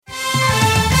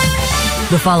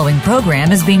The following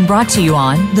program is being brought to you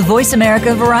on the Voice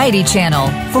America Variety Channel.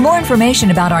 For more information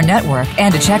about our network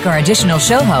and to check our additional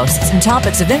show hosts and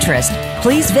topics of interest,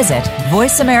 please visit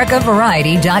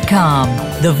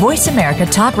voiceamericavariety.com. The Voice America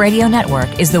Talk Radio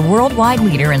Network is the worldwide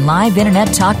leader in live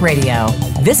Internet talk radio.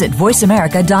 Visit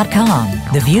voiceamerica.com.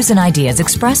 The views and ideas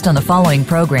expressed on the following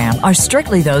program are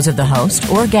strictly those of the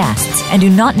host or guests and do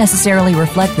not necessarily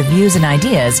reflect the views and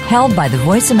ideas held by the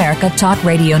Voice America Talk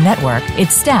Radio Network,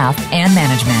 its staff, and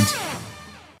management.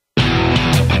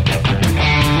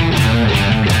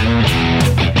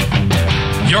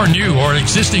 Your new or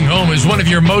existing home is one of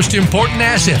your most important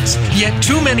assets, yet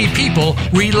too many people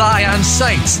rely on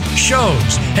sites,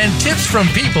 shows, and tips from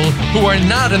people who are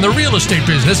not in the real estate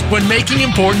business when making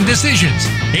important decisions.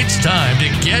 It's time to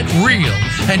get real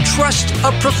and trust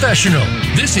a professional.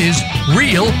 This is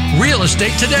Real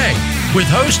Estate Today with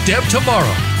host Deb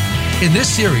Tomorrow. In this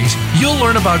series, you'll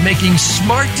learn about making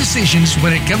smart decisions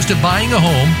when it comes to buying a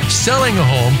home, selling a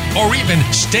home, or even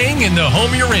staying in the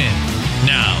home you're in.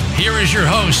 Now, here is your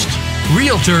host,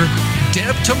 Realtor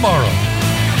Deb Tomorrow.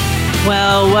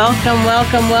 Well, welcome.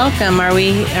 Are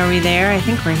we there? I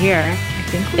think we're here.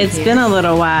 It's been a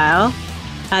little while.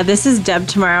 This is Deb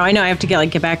Tomorrow. I know I have to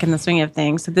get back in the swing of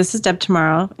things. So this is Deb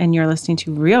Tomorrow, and you're listening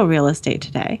to Real Estate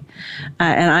Today.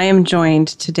 And I am joined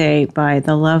today by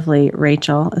the lovely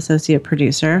Rachel, associate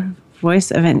producer,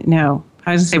 voice of an angel.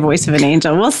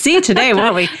 We'll see today,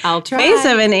 won't we? I'll try. Face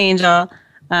of an angel.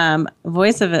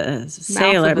 Voice of a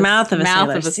sailor, mouth of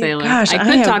a sailor. Gosh, I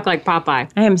could talk like Popeye.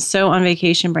 I am so on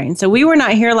vacation brain. So we were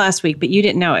not here last week, but you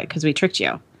didn't know it because we tricked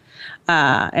you.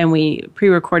 And we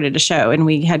pre-recorded a show, and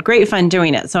we had great fun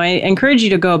doing it. So I encourage you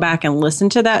to go back and listen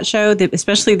to that show,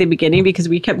 especially the beginning, because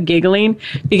we kept giggling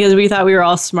because we thought we were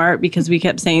all smart because we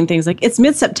kept saying things like, it's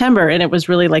mid-September, and it was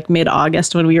really like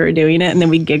mid-August when we were doing it, and then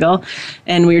we giggle.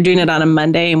 And we were doing it on a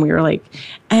Monday, and we were like,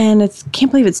 and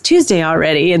can't believe it's Tuesday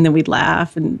already. And then we'd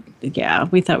laugh, and yeah,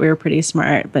 we thought we were pretty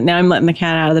smart. But now I'm letting the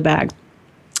cat out of the bag.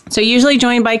 So usually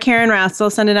joined by Karen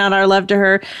Rassel, sending out our love to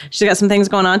her. She's got some things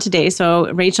going on today. So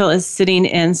Rachel is sitting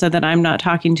in so that I'm not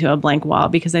talking to a blank wall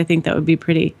because I think that would be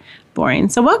pretty boring.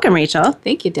 So welcome, Rachel.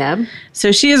 Thank you, Deb.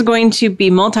 So she is going to be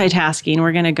multitasking.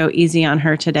 We're going to go easy on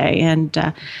her today and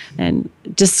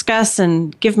discuss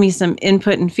and give me some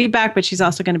input and feedback, but she's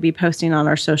also going to be posting on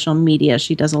our social media.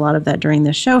 She does a lot of that during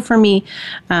the show for me.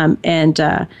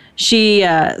 She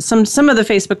some of the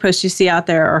Facebook posts you see out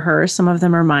there are hers. Some of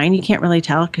them are mine. You can't really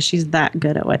tell because she's that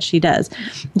good at what she does.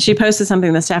 And she posted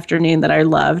something this afternoon that I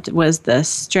loved, was the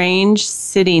strange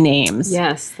city names.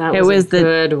 Yes, that was a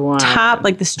good one. Top,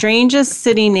 like the strangest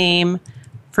city name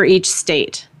for each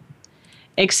state.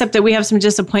 Except that we have some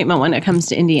disappointment when it comes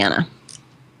to Indiana.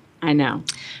 I know.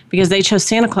 Because they chose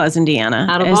Santa Claus, Indiana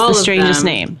as the strangest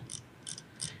name.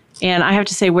 And I have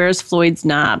to say, where's Floyd's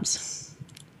Knobs?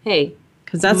 Hey.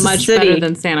 Because that's much better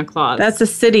than Santa Claus. That's a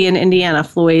city in Indiana,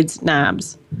 Floyd's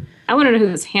Knobs. I want to know who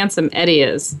this Handsome Eddie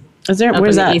is. Is there? Up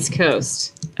Where's on that? the East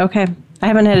Coast. Okay. I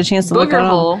haven't had a chance to look at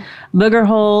all. Booger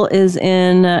Hole is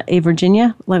in a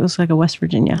Virginia. Looks like a West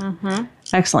Virginia. Mm-hmm.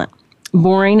 Excellent.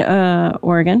 Boring,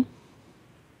 Oregon.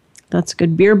 That's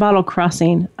good. Beer Bottle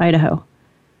Crossing, Idaho.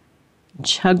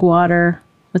 Chugwater.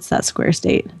 What's that square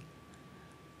state?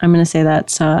 I'm going to say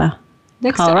that's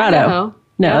Next Colorado. To Idaho.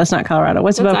 No, yep. That's not Colorado.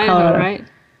 What's above Idaho, Colorado? Right?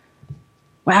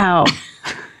 Wow.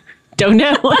 Don't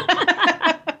know.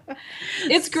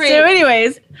 It's great. So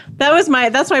anyways, that's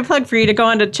my plug for you to go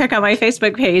on to check out my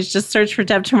Facebook page. Just search for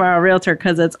Deb Tomorrow Realtor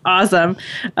because it's awesome.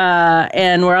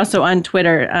 And we're also on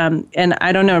Twitter. And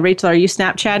I don't know, Rachel, are you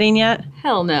Snapchatting yet?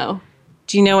 Hell no.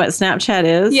 Do you know what Snapchat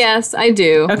is? Yes, I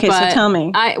do. Okay, so tell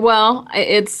me.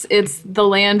 It's the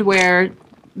land where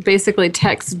basically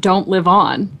texts don't live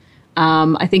on.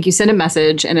 I think you send a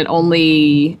message and it's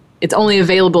only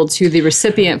available to the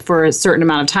recipient for a certain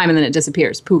amount of time and then it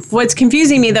disappears. Poof. What's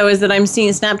confusing me, though, is that I'm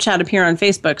seeing Snapchat appear on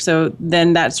Facebook. So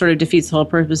then that sort of defeats the whole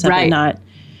purpose of it not.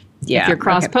 Yeah. If you're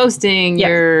cross-posting,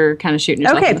 you're kind of shooting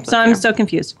yourself in the foot. So I'm still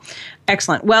confused.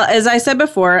 Excellent. Well, as I said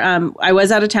before, I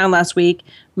was out of town last week.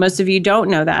 Most of you don't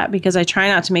know that because I try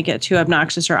not to make it too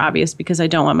obnoxious or obvious because I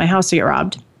don't want my house to get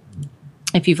robbed.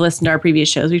 If you've listened to our previous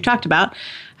shows, we've talked about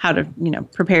how to,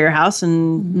 prepare your house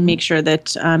and make sure that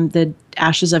the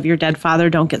ashes of your dead father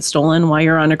don't get stolen while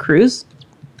you're on a cruise.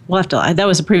 We'll have to. That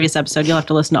was a previous episode. You'll have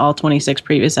to listen to all 26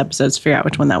 previous episodes to figure out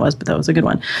which one that was, but that was a good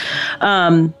one.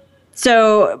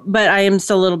 But I am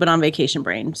still a little bit on vacation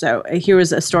brain. So here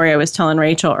was a story I was telling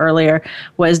Rachel earlier,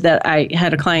 was that I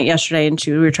had a client yesterday and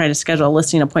we were trying to schedule a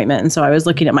listing appointment. And so I was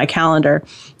looking at my calendar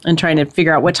and trying to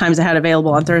figure out what times I had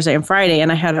available on Thursday and Friday.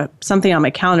 And I had something on my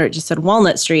calendar. It just said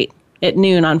Walnut Street at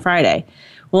noon on Friday.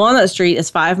 Walnut Street is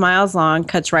 5 miles long,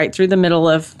 cuts right through the middle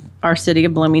of our city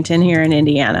of Bloomington here in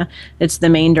Indiana. It's the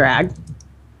main drag.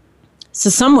 So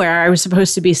somewhere, I was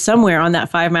supposed to be somewhere on that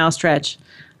 5 mile stretch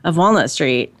of Walnut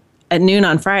Street at noon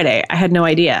on Friday. I had no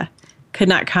idea. Could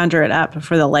not conjure it up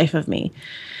for the life of me.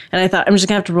 And I thought, I'm just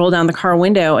going to have to roll down the car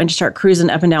window and just start cruising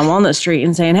up and down Walnut Street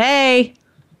and saying, hey,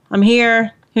 I'm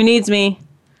here. Who needs me?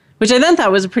 Which I then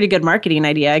thought was a pretty good marketing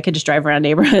idea. I could just drive around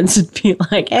neighborhoods and be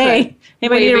like, hey,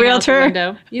 anybody need a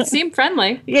realtor? You seem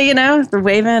friendly. Yeah, they're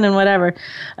waving and whatever.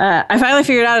 I finally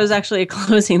figured out it was actually a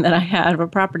closing that I had of a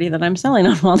property that I'm selling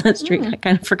on Walnut Street. I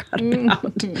kind of forgot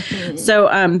about.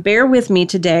 So bear with me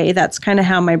today. That's kind of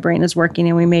how my brain is working,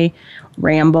 and we may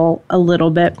ramble a little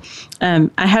bit.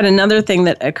 I had another thing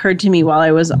that occurred to me while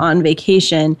I was on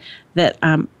vacation that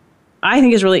I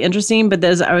think is really interesting, but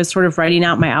as I was sort of writing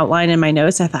out my outline in my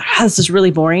notes, I thought, this is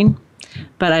really boring,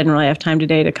 but I didn't really have time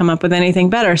today to come up with anything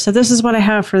better. So this is what I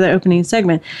have for the opening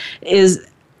segment is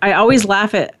I always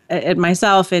laugh at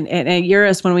myself and at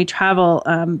Eurus when we travel.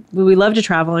 We love to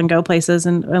travel and go places,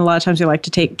 and a lot of times we like to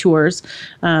take tours,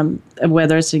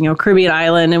 whether it's, Caribbean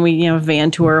island and we, van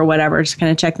tour or whatever, just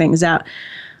kind of check things out.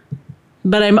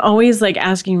 But I'm always like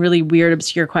asking really weird,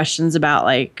 obscure questions about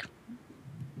like,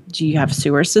 do you have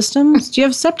sewer systems? Do you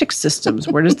have septic systems?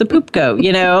 Where does the poop go?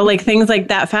 Like things like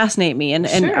that fascinate me. And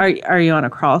Sure. Are you on a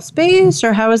crawl space,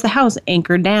 or how is the house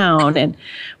anchored down? And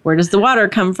where does the water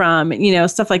come from?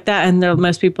 Stuff like that. And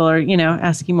most people are,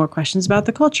 asking more questions about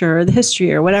the culture or the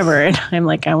history or whatever. And I'm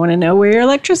like, I want to know where your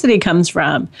electricity comes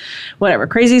from, whatever,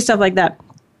 crazy stuff like that.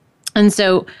 And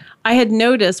so I had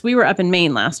noticed, we were up in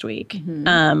Maine last week.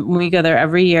 We go there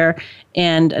every year,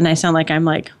 and I sound like I'm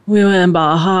like, we went in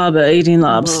Baja Harbor eating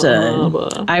lobster.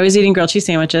 I was eating grilled cheese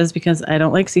sandwiches because I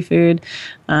don't like seafood.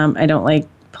 I don't like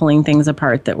pulling things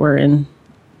apart that were in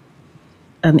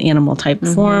an animal type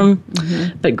form.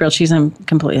 But grilled cheese I'm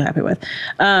completely happy with.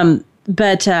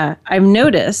 But I've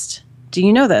noticed, do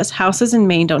you know this? Houses in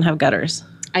Maine don't have gutters.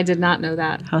 I did not know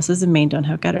that. Houses in Maine don't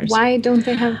have gutters. Why don't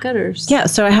they have gutters? Yeah,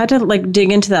 so I had to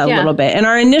dig into that a little bit. And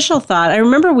our initial thought, I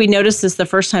remember we noticed this the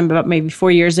first time about maybe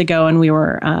 4 years ago, and we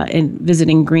were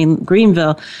visiting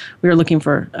Greenville. We were looking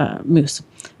for moose.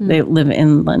 They live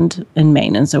inland in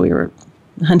Maine, and so we were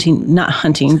not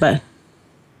hunting, but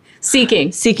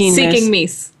seeking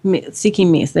meese.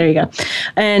 Seeking meese. There you go.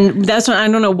 And that's when, I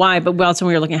don't know why, but also when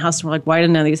we were looking at houses, we're like, why do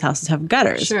none of these houses have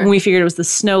gutters? Sure. And we figured it was the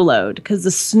snow load, because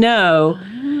the snow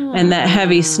and that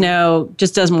heavy snow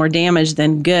just does more damage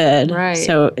than good. Right.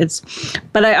 So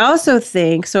but I also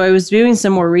think, so I was doing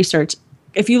some more research.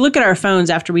 If you look at our phones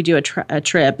after we do a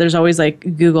trip, there's always like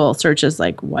Google searches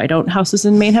like, why don't houses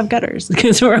in Maine have gutters?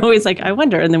 Because we're always like, I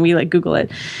wonder. And then we like Google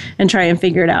it and try and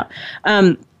figure it out.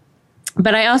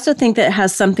 But I also think that it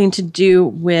has something to do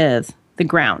with the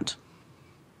ground,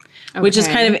 which is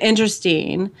kind of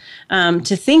interesting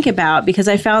to think about, because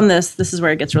I found this is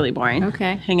where it gets really boring.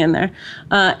 Okay. Hang in there.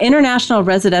 International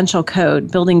Residential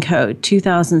Code, Building Code,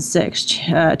 2006,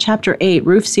 Chapter 8,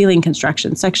 Roof Ceiling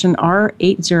Construction, Section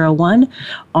R801,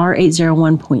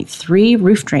 R801.3,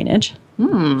 Roof Drainage.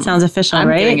 Sounds official,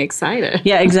 right? I'm getting excited.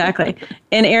 Yeah, exactly.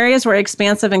 In areas where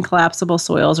expansive and collapsible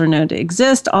soils are known to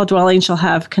exist, all dwellings shall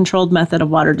have controlled method of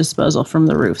water disposal from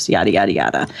the roofs, yada, yada,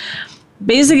 yada.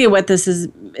 Basically, what this is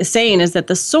saying is that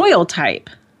the soil type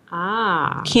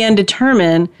can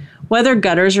determine whether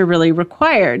gutters are really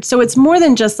required. So it's more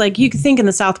than just like, you could think in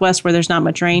the Southwest where there's not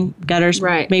much rain, gutters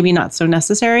maybe not so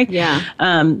necessary. Yeah.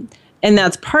 And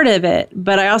that's part of it.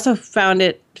 But I also found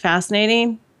it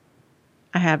fascinating.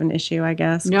 I have an issue, I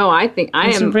guess. No, I think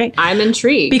I'm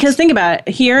intrigued. Because think about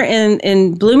it. Here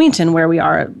in Bloomington, where we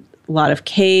are, a lot of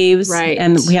caves. Right.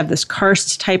 And we have this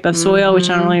karst type of soil, which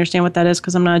I don't really understand what that is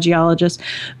because I'm not a geologist.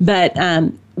 But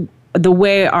the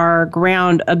way our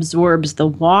ground absorbs the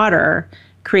water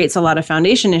creates a lot of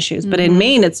foundation issues. But in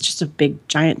Maine, it's just a big,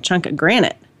 giant chunk of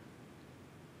granite.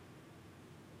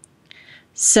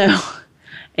 So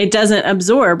it doesn't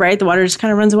absorb, right? The water just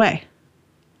kind of runs away.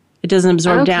 It doesn't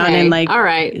absorb down and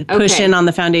push in on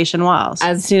the foundation walls.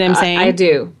 See what I'm saying? I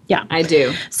do. Yeah. I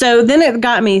do. So then it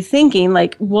got me thinking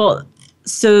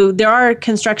so there are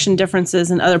construction differences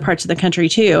in other parts of the country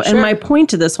too. Sure. And my point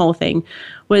to this whole thing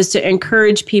was to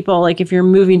encourage people, like if you're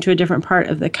moving to a different part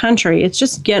of the country, it's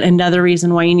just yet another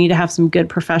reason why you need to have some good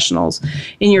professionals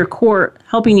in your court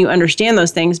helping you understand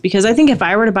those things. Because I think if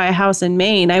I were to buy a house in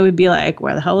Maine, I would be like,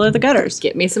 where the hell are the gutters?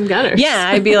 Get me some gutters. Yeah,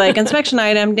 I'd be like, inspection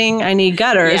item, ding, I need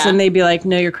gutters. Yeah. And they'd be like,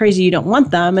 no, you're crazy, you don't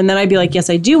want them. And then I'd be like, yes,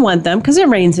 I do want them because it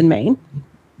rains in Maine.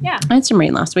 Yeah. I had some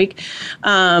rain last week.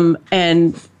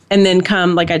 And then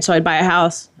I'd buy a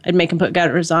house, I'd make them put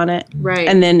gutters on it. Right.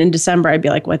 And then in December, I'd be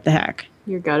like, what the heck?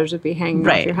 Your gutters would be hanging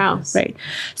off your house. Right.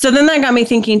 So then that got me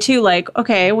thinking too, like,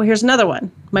 okay, well, here's another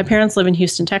one. My parents live in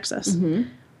Houston, Texas. Mm-hmm.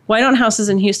 Why don't houses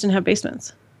in Houston have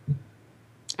basements?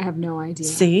 I have no idea.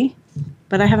 See?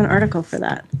 But I have an article for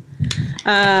that.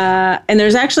 And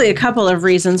there's actually a couple of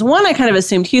reasons. One, I kind of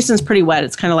assumed Houston's pretty wet.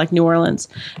 It's kind of like New Orleans.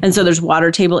 And so there's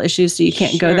water table issues, so you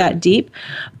can't go that deep.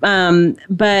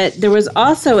 But there was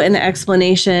also an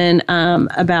explanation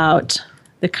about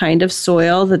the kind of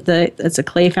soil that it's a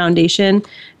clay foundation.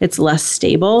 It's less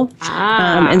stable.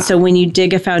 And so when you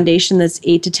dig a foundation that's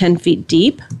 8 to 10 feet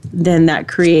deep, then that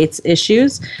creates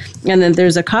issues. And then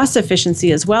there's a cost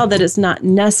efficiency as well that it's not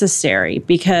necessary,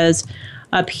 because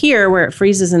up here where it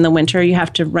freezes in the winter, you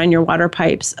have to run your water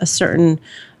pipes a certain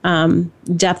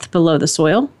depth below the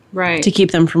soil to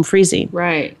keep them from freezing.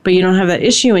 Right. But you don't have that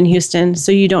issue in Houston,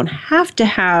 so you don't have to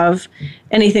have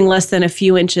anything less than a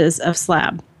few inches of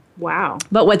slab. Wow.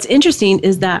 But what's interesting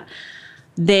is that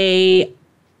they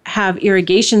have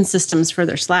irrigation systems for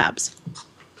their slabs.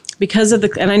 Because of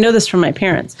and I know this from my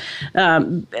parents,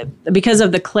 because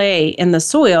of the clay in the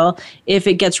soil, if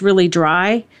it gets really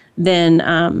dry,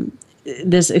 then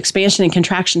this expansion and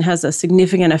contraction has a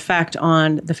significant effect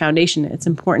on the foundation. It's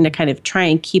important to kind of try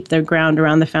and keep the ground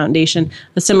around the foundation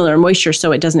a similar moisture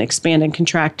so it doesn't expand and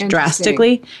contract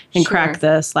drastically and crack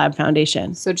the slab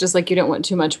foundation. So just like you don't want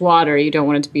too much water, you don't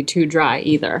want it to be too dry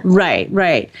either.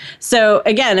 Right. So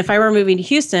again, if I were moving to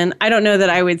Houston, I don't know that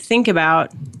I would think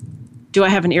about, do I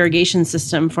have an irrigation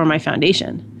system for my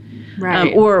foundation?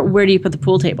 Right. Or where do you put the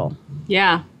pool table?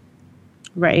 Yeah.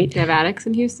 Right. Do they have attics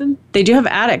in Houston? They do have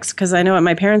attics, because I know at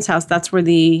my parents' house, that's where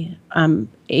the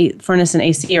furnace and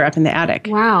AC are up in the attic.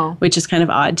 Wow. Which is kind of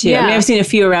odd, too. Yeah. I mean, I've seen a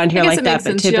few around here like that,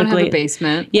 but typically... You don't have a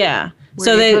basement. Yeah.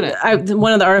 Where do you put it?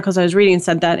 One of the articles I was reading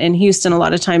said that in Houston, a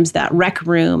lot of times that rec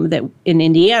room that in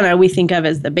Indiana we think of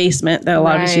as the basement, that a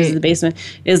lot of us use as the basement,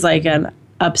 is like an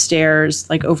upstairs,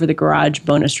 like over the garage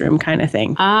bonus room kind of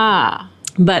thing.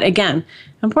 But again,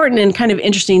 important and kind of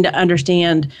interesting to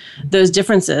understand those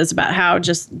differences about how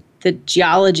just the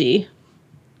geology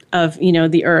of,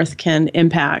 the earth can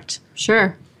impact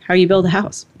how you build a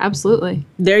house. Absolutely.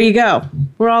 There you go.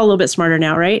 We're all a little bit smarter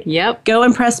now, right? Yep. Go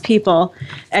impress people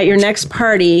at your next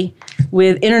party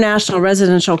with International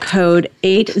Residential Code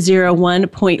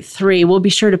 801.3. We'll be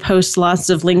sure to post lots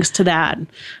of links to that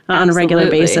on a regular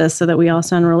basis so that we all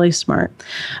sound really smart.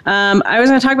 I was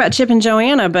going to talk about Chip and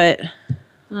Joanna, but...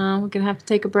 we're going to have to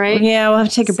take a break. Yeah, we'll have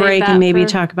to take a break and maybe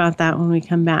talk about that when we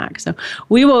come back. So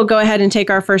we will go ahead and take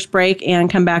our first break and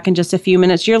come back in just a few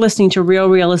minutes. You're listening to Real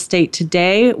Real Estate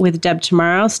Today with Deb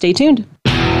Tomorrow. Stay tuned.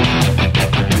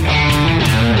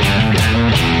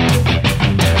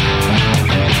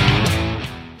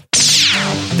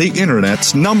 The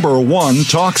Internet's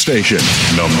 #1 talk station.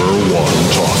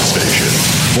 #1 talk station.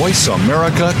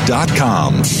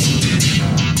 VoiceAmerica.com.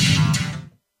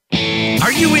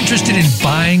 Are you interested in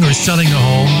buying or selling a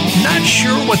home? Not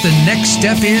sure what the next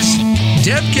step is?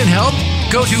 Deb can help.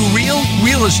 Go to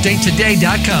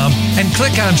realrealestatetoday.com and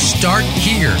click on Start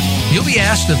Here. You'll be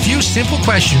asked a few simple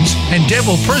questions, and Deb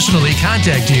will personally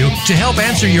contact you to help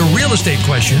answer your real estate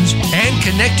questions and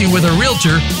connect you with a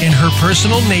realtor in her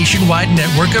personal nationwide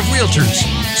network of realtors.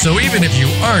 So even if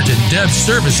you aren't in Deb's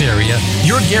service area,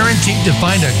 you're guaranteed to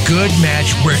find a good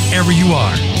match wherever you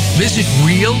are. Visit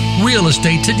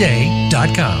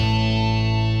realrealestatetoday.com.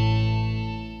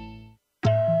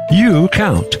 You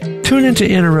count. Tune into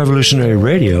Inner Revolutionary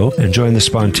Radio and join the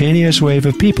spontaneous wave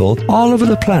of people all over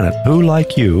the planet who,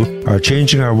 like you, are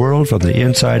changing our world from the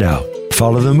inside out.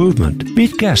 Follow the movement.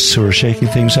 Meet guests who are shaking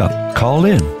things up. Call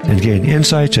in and gain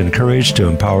insights and courage to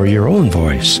empower your own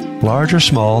voice. Large or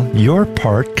small, your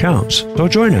part counts. So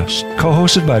join us.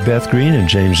 Co-hosted by Beth Green and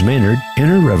James Maynard,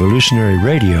 Inner Revolutionary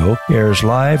Radio airs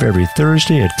live every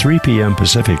Thursday at 3 p.m.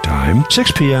 Pacific Time,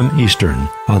 6 p.m. Eastern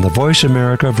on the Voice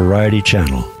America Variety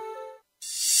Channel.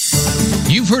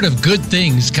 You've heard of good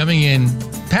things coming in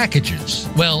packages.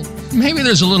 Well, maybe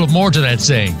there's a little more to that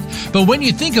saying. But when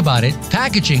you think about it,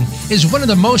 packaging is one of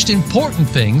the most important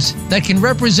things that can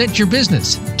represent your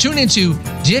business. Tune into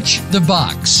Ditch the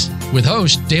Box with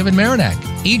host David Marinak.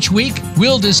 Each week,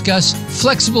 we'll discuss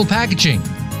flexible packaging,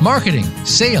 marketing,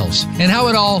 sales, and how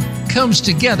it all comes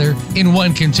together in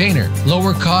one container.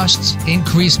 Lower costs,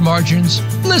 increased margins.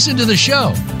 Listen to the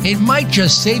show. It might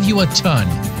just save you a ton.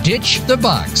 Ditch the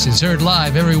Box is heard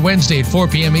live every Wednesday at 4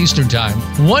 p.m. Eastern Time,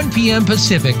 1 p.m.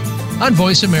 Pacific on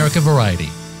Voice America Variety.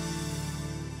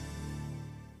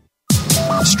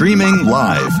 Streaming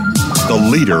live. The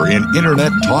leader in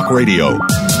Internet talk radio.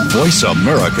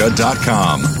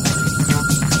 VoiceAmerica.com.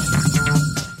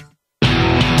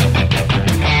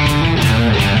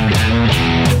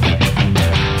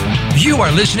 You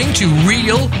are listening to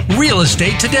Real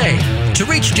Estate Today. To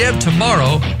reach Deb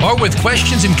tomorrow or with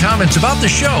questions and comments about the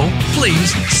show,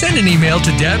 please send an email to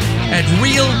Deb at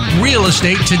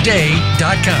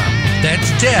realrealestatetoday.com. That's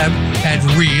Deb at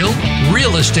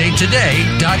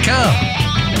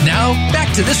realrealestatetoday.com. Now,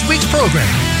 back to this week's program.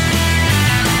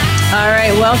 All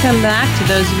right, welcome back to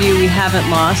those of you we haven't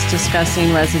lost,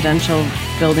 discussing residential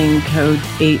building code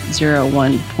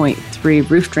 801.3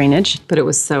 roof drainage. But it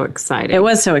was so exciting. It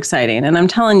was so exciting. And I'm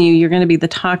telling you, you're going to be the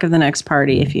talk of the next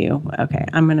party if you, okay,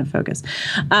 I'm going to focus.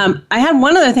 I had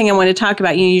one other thing I wanted to talk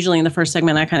about. Usually in the first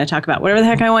segment, I kind of talk about whatever the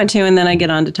heck I want to, and then I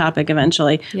get on to topic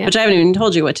eventually, which I haven't even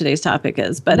told you what today's topic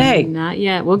is. But hey. Not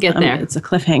yet. We'll get there. It's a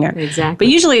cliffhanger. Exactly.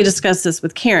 But usually I discuss this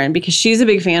with Karen because she's a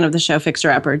big fan of the show Fixer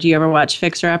Upper. Do you ever watch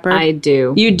Fixer Upper? I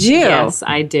do. You do? Yes,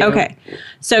 I do. Okay.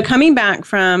 So coming back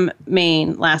from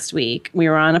Maine last week, we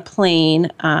were on a plane,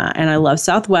 and I love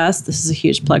Southwest. This is a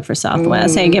huge plug for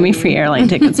Southwest. Hey, give me free airline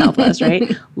ticket, Southwest,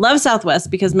 right? Love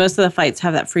Southwest because most of the flights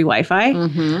have that free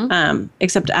Wi-Fi,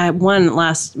 except one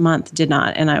last month did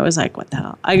not, and I was like, what the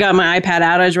hell? I got my iPad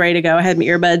out. I was ready to go. I had my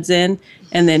earbuds in,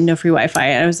 and then no free Wi-Fi.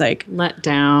 And I was like, let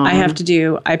down. I have to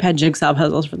do iPad jigsaw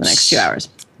puzzles for the next 2 hours.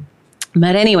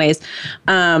 But anyways,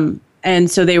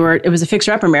 and so it was a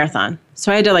Fixer Upper marathon.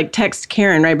 So I had to like text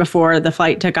Karen right before the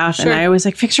flight took off. Sure. And I was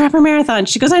like, Fixer Upper marathon.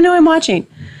 She goes, I know, I'm watching.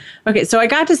 Okay, so I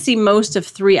got to see most of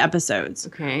 3 episodes.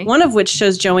 Okay. One of which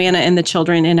shows Joanna and the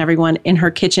children and everyone in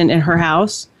her kitchen in her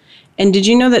house. And did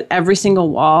you know that every single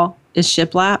wall is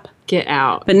shiplap? Get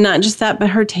out. But not just that,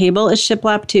 but her table is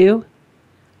shiplap too.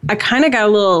 I kind of got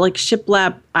a little like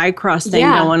shiplap eye cross thing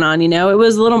going on, you know?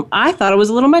 I thought it was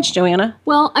a little much, Joanna.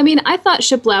 Well, I mean, I thought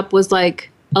shiplap was like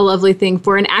a lovely thing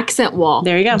for an accent wall.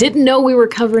 There you go. Didn't know we were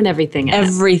covering everything.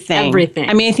 Everything.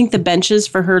 I mean, I think the benches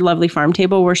for her lovely farm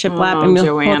table were shiplap. And the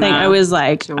whole thing. I was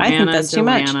like, I think that's too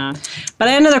much. But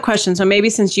I had another question. So maybe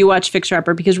since you watch Fixer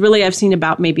Upper, because really I've seen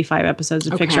about maybe 5 episodes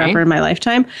of Fixer Upper in my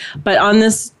lifetime. But on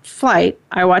this flight,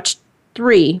 I watched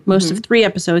 3, most of 3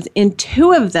 episodes. In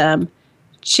 2 of them,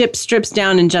 Chip strips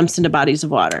down and jumps into bodies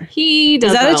of water. He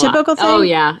does. Is that a typical thing? Oh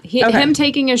yeah, him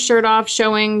taking his shirt off,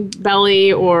 showing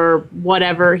belly or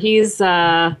whatever. He's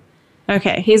okay.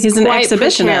 He's an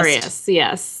exhibitionist. Precarious.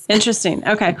 Yes. Interesting.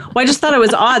 Okay. Well, I just thought it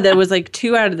was odd that it was like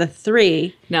 2 out of the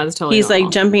 3. No, that's totally. He's normal.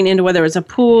 like jumping into whether it was a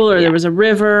pool or there was a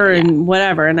river and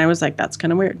whatever, and I was like, that's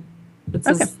kind of weird. It's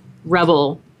his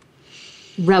rebel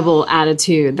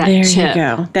attitude. That there Chip. You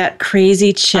go. That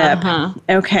crazy Chip.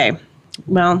 Okay.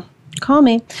 Well. Call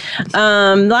me.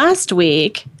 Last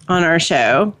week on our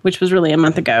show, which was really a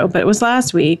month ago, but it was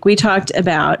last week, we talked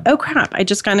about, oh crap, I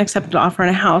just got an accepted offer on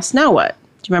a house. Now what?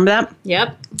 Do you remember that?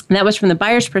 Yep. And that was from the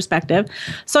buyer's perspective.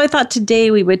 So I thought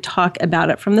today we would talk about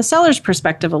it from the seller's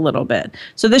perspective a little bit.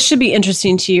 So this should be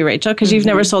interesting to you, Rachel, because you've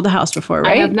never sold a house before,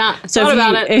 right? I have not. Thought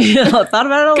about it. Thought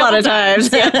about it a lot of times.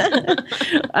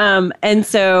 And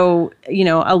so, you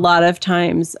know, a lot of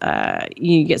times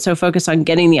you get so focused on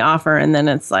getting the offer and then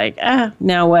it's like,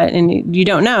 now what? And you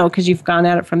don't know because you've gone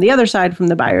at it from the other side, from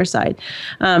the buyer's side.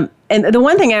 And the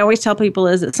one thing I always tell people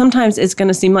is that sometimes it's going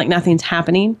to seem like nothing's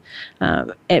happening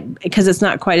because it's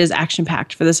not quite as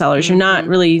action-packed for the sellers. You're not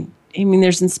really, I mean,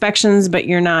 there's inspections, but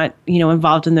you're not, you know,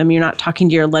 involved in them. You're not talking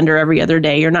to your lender every other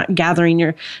day. You're not gathering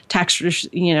your tax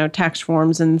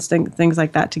forms and things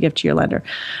like that to give to your lender.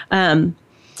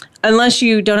 Unless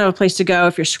you don't have a place to go,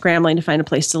 if you're scrambling to find a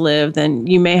place to live, then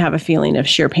you may have a feeling of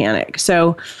sheer panic.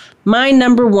 So my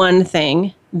number one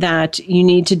thing that you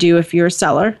need to do if you're a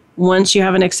seller, once you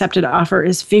have an accepted offer,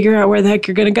 is figure out where the heck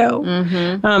you're going to go.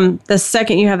 The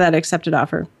second you have that accepted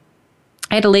offer.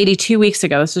 I had a lady 2 weeks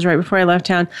ago, this was right before I left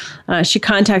town, she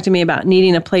contacted me about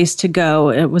needing a place to go.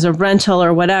 It was a rental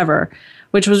or whatever,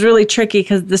 which was really tricky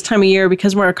because this time of year,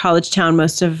 because we're a college town,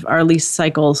 most of our lease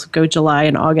cycles go July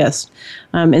and August.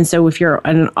 And so if you're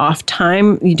at an off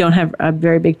time, you don't have a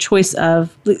very big choice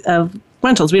of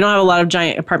rentals. We don't have a lot of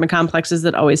giant apartment complexes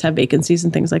that always have vacancies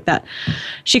and things like that.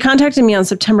 She contacted me on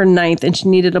September 9th and she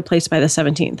needed a place by the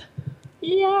 17th.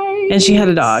 Yay! And she had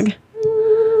a dog.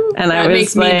 And that I was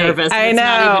makes like, me nervous. I know.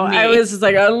 I was just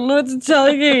like, I don't know what to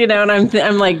tell you, you know. And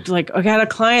I'm like, okay, I got a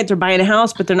client. They're buying a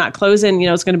house, but they're not closing. You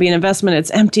know, it's going to be an investment.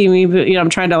 It's empty. I'm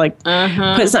trying to like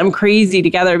put something crazy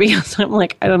together because I'm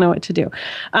like, I don't know what to do.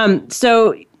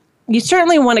 So you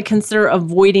certainly want to consider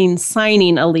avoiding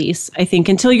signing a lease, I think,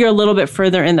 until you're a little bit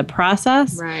further in the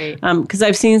process. Right. Because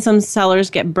I've seen some sellers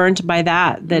get burnt by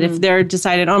that if they're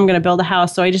decided, I'm going to build a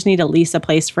house, so I just need to lease a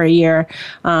place for a year,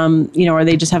 or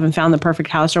they just haven't found the perfect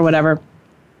house or whatever.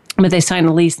 But they sign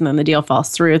a lease and then the deal falls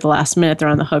through at the last minute. They're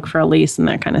on the hook for a lease and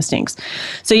that kind of stinks.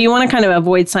 So you want to kind of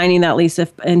avoid signing that lease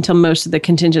until most of the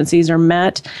contingencies are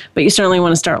met. But you certainly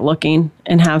want to start looking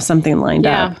and have something lined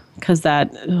up. Because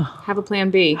that... Have a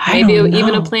plan B. Maybe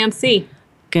even a plan C.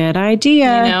 Good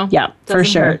idea. Yeah, for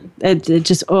sure. It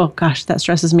just, oh gosh, that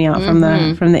stresses me out from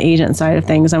the agent side of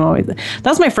things.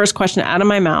 That's my first question out of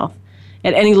my mouth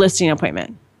at any listing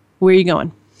appointment. Where are you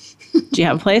going? Do you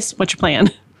have a place? What's your plan?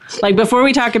 Like before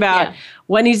we talk about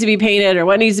what needs to be painted or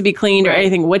what needs to be cleaned or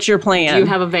anything, what's your plan? Do you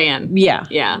have a van?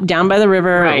 Yeah. Down by the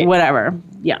river, whatever.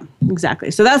 Yeah, exactly.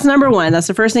 So that's number one. That's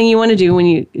the first thing you want to do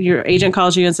when your agent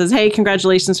calls you and says, hey,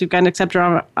 congratulations, we've got an accepted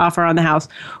offer on the house.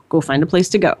 Go find a place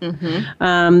to go.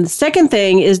 The second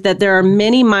thing is that there are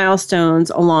many milestones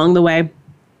along the way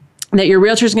that your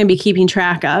realtor is going to be keeping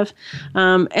track of.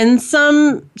 And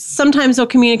sometimes they'll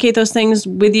communicate those things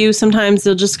with you. Sometimes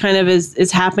they'll just kind of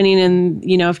is happening. And,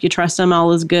 if you trust them,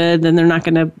 all is good, then they're not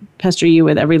going to pester you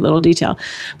with every little detail.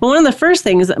 But one of the first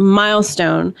things,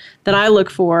 milestone that I look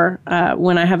for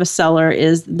when I have a seller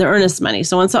is the earnest money.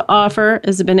 So once the offer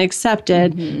has been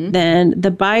accepted, then the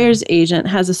buyer's agent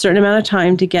has a certain amount of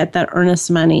time to get that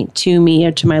earnest money to me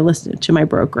or to my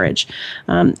brokerage.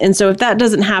 And so if that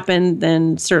doesn't happen,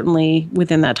 then certainly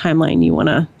within that timeline, you want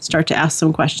to start to ask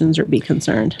some questions or be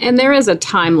concerned. And there is a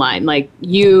timeline. Like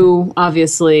you,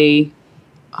 obviously,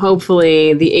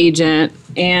 hopefully the agent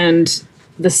and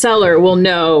the seller will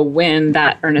know when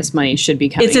that earnest money should be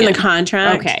coming in. It's in the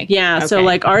contract. Okay. Yeah. Okay. So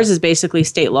like ours is basically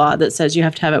state law that says you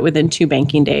have to have it within 2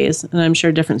 banking days. And I'm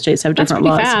sure different states have different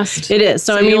laws. Fast. It is.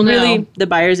 So I mean, really, the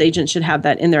buyer's agent should have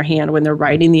that in their hand when they're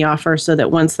writing the offer so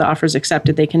that once the offer is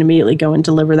accepted, they can immediately go and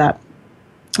deliver that.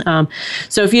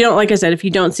 So if you don't, like I said, if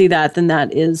you don't see that, then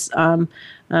that is a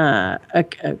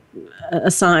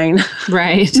sign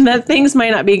that things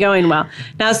might not be going well.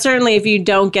 Now, certainly if you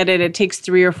don't get it, it takes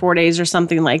 3 or 4 days or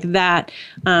something like that.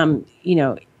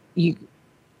 You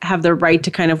have the right to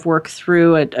kind of work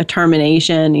through a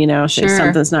termination, if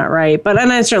something's not right.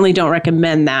 And I certainly don't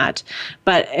recommend that.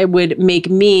 But it would make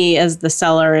me as the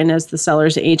seller and as the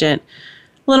seller's agent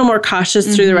a little more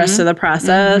cautious through the rest of the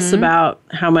process about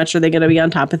how much are they going to be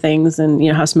on top of things and,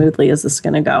 how smoothly is this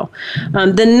going to go.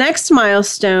 The next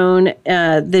milestone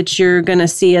that you're going to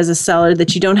see as a seller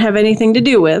that you don't have anything to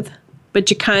do with, but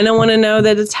you kind of want to know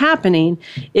that it's happening,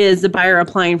 is the buyer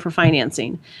applying for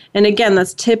financing. And again,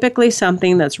 that's typically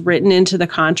something that's written into the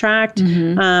contract.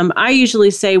 I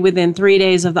usually say within 3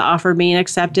 days of the offer being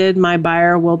accepted, my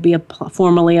buyer will be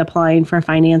formally applying for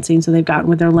financing. So they've gotten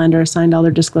with their lender, signed all their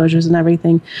disclosures and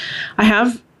everything. I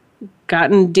have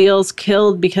gotten deals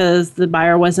killed because the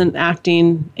buyer wasn't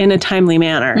acting in a timely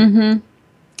manner.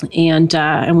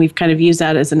 And we've kind of used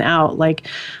that as an out, like,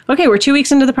 okay, we're 2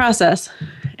 weeks into the process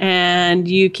and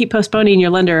you keep postponing your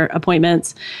lender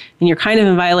appointments and you're kind of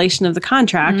in violation of the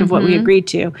contract of what we agreed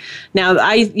to. Now,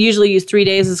 I usually use 3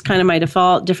 days as kind of my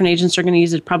default. Different agents are going to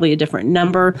use it probably a different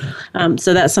number.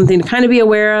 So that's something to kind of be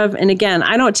aware of. And again,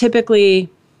 I don't typically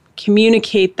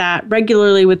communicate that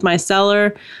regularly with my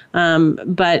seller,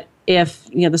 but if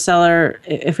the seller,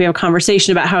 if we have a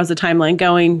conversation about how's the timeline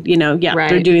going,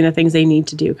 they're doing the things they need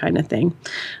to do, kind of thing.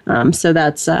 So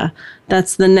that's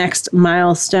the next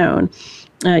milestone.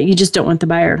 You just don't want the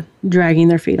buyer dragging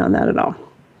their feet on that at all.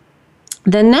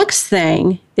 The next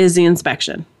thing is the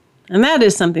inspection. And that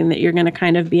is something that you're going to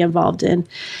kind of be involved in.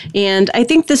 And I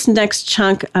think this next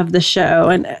chunk of the show,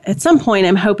 and at some point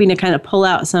I'm hoping to kind of pull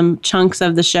out some chunks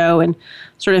of the show and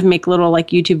sort of make little like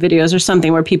YouTube videos or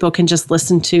something where people can just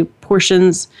listen to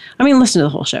portions. I mean, listen to the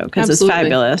whole show because it's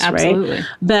fabulous, right?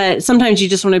 But sometimes you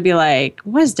just want to be like,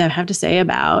 what does Deb have to say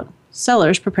about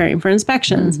sellers preparing for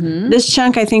inspections? This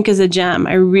chunk, I think, is a gem.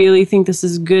 I really think this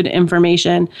is good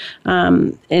information.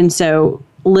 And so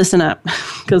listen up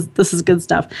because this is good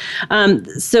stuff.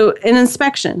 So an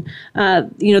inspection, they're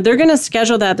going to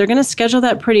schedule that. They're going to schedule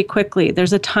that pretty quickly.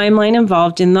 There's a timeline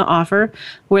involved in the offer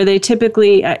where they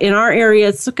typically, in our area,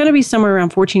 it's going to be somewhere around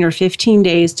 14 or 15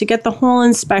 days to get the whole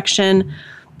inspection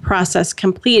process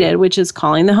completed, which is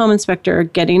calling the home inspector,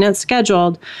 getting it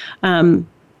scheduled,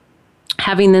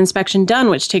 having the inspection done,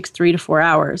 which takes 3 to 4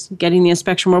 hours, getting the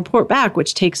inspection report back,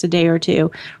 which takes a day or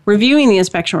two, reviewing the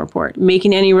inspection report,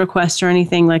 making any requests or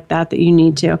anything like that you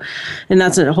need to. And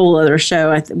that's a whole other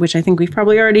show, which I think we've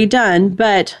probably already done.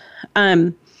 But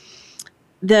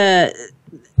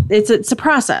it's a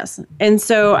process. And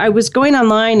so I was going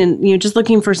online and just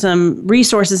looking for some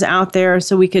resources out there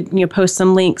so we could post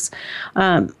some links.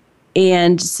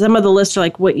 And some of the lists are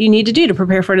like what you need to do to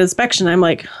prepare for an inspection. I'm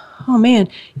like, oh man,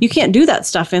 you can't do that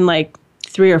stuff in like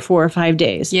 3 or 4 or 5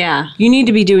 days. Yeah. You need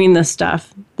to be doing this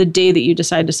stuff the day that you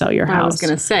decide to sell your house. I was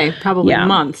going to say, probably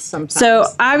months sometimes. So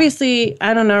obviously,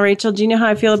 I don't know, Rachel, do you know how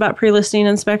I feel about pre-listing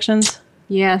inspections?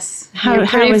 Yes. You're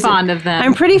pretty fond of them.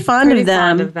 I'm pretty fond of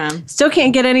them. Still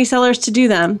can't get any sellers to do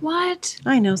them. What?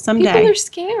 I know, someday. People are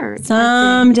scared.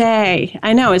 Someday.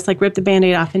 I know, it's like rip the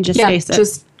Band-Aid off and just face it.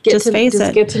 Just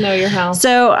get to know your house.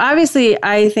 So obviously,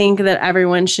 I think that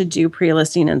everyone should do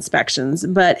pre-listing inspections.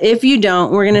 But if you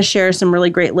don't, we're going to share some really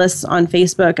great lists on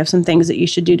Facebook of some things that you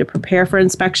should do to prepare for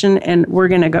inspection. And we're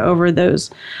going to go over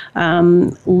those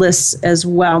lists as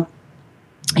well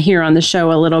here on the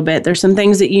show a little bit. There's some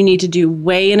things that you need to do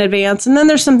way in advance, and then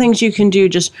there's some things you can do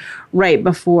just right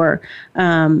before.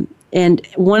 And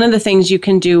one of the things you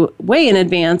can do way in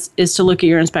advance is to look at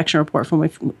your inspection report from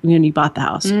when you bought the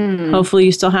house. Hopefully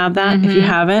you still have that. If you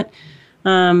haven't,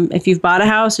 if you've bought a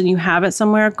house and you have it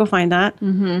somewhere, go find that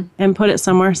and put it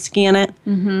somewhere, scan it,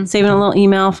 save it in a little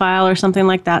email file or something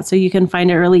like that so you can find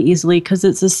it really easily, because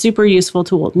it's a super useful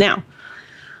tool. Now,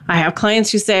 I have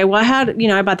clients who say, well,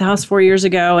 I bought the house 4 years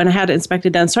ago and I had it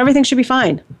inspected then, so everything should be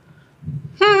fine.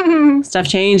 Stuff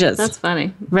changes. That's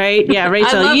funny. Right? Yeah,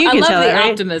 Rachel, you can tell that, right? I love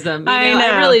the optimism. I know.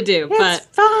 I really do. It's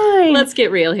fine. Let's get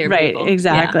real here, right, people.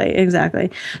 Exactly.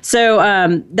 So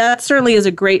that certainly is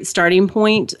a great starting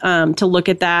point to look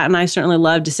at that. And I certainly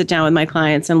love to sit down with my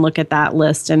clients and look at that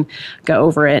list and go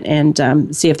over it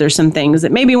and see if there's some things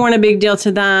that maybe weren't a big deal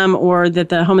to them, or that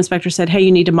the home inspector said, hey,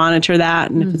 you need to monitor that.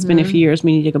 And if it's been a few years,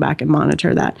 we need to go back and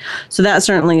monitor that. So that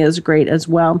certainly is great as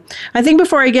well. I think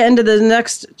before I get into the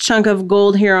next chunk of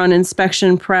gold here on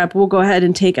inspection prep, we'll go ahead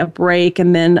and take a break,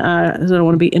 and then I don't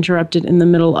want to be interrupted in the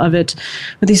middle of it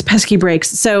with these pesky breaks.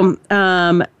 So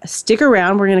stick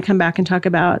around. We're going to come back and talk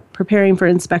about preparing for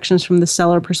inspections from the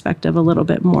seller perspective a little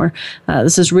bit more.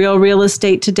 This is Real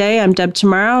Estate Today. I'm Deb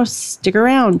Tomorrow. Stick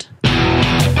around.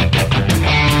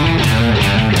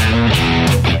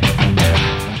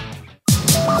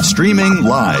 Streaming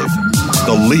live,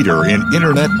 the leader in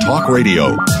Internet talk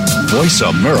radio,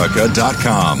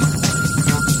 VoiceAmerica.com.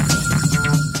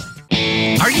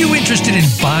 Are you interested in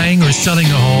buying or selling a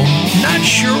home? Not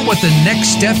sure what the next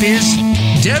step is?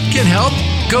 Deb can help.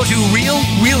 Go to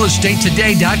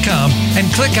realrealestatetoday.com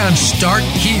and click on Start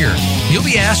Here. You'll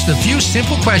be asked a few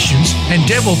simple questions, and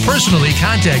Deb will personally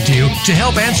contact you to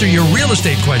help answer your real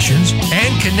estate questions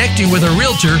and connect you with a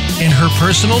realtor in her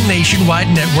personal nationwide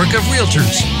network of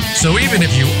realtors. So even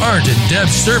if you aren't in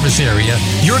Deb's service area,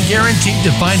 you're guaranteed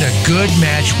to find a good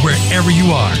match wherever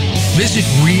you are. Visit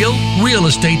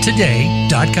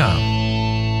realrealestatetoday.com.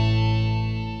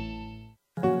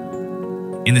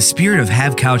 In the spirit of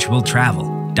Have Couch Will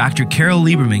Travel, Dr. Carol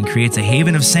Lieberman creates a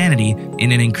haven of sanity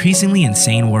in an increasingly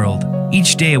insane world.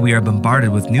 Each day we are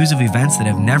bombarded with news of events that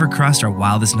have never crossed our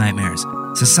wildest nightmares.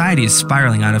 Society is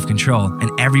spiraling out of control and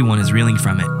everyone is reeling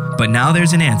from it. But now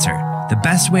there's an answer. The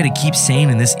best way to keep sane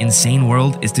in this insane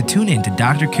world is to tune in to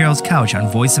Dr. Carol's Couch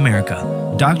on Voice America.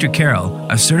 Dr. Carol,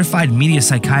 a certified media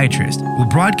psychiatrist, will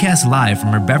broadcast live from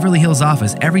her Beverly Hills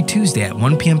office every Tuesday at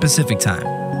 1 p.m. Pacific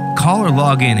Time. Call or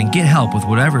log in and get help with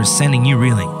whatever is sending you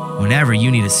reeling, whenever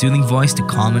you need a soothing voice to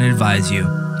calm and advise you.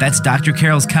 That's Dr.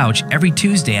 Carol's Couch every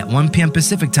Tuesday at 1 p.m.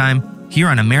 Pacific Time here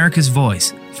on America's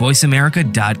Voice,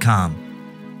 VoiceAmerica.com.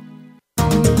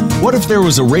 What if there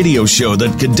was a radio show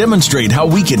that could demonstrate how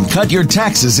we can cut your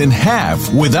taxes in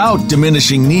half without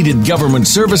diminishing needed government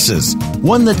services?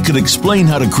 One that could explain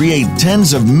how to create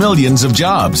tens of millions of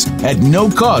jobs at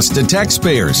no cost to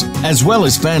taxpayers, as well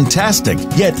as fantastic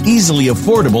yet easily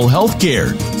affordable health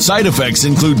care. Side effects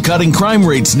include cutting crime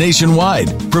rates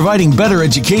nationwide, providing better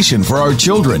education for our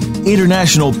children,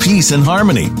 international peace and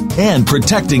harmony, and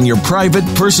protecting your private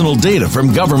personal data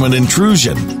from government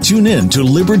intrusion. Tune in to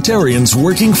Libertarians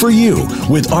Working for You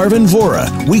with Arvin Vora,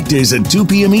 weekdays at 2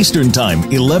 p.m. Eastern Time,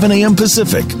 11 a.m.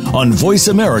 Pacific, on Voice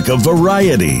America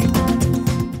Variety.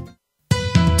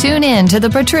 Tune in to The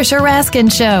Patricia Raskin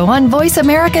Show on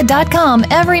VoiceAmerica.com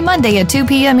every Monday at 2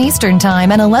 p.m. Eastern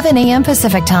Time and 11 a.m.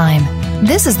 Pacific Time.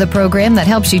 This is the program that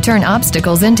helps you turn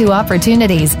obstacles into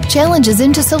opportunities, challenges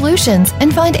into solutions,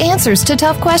 and find answers to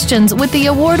tough questions with the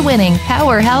award-winning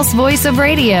powerhouse voice of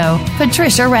radio,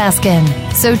 Patricia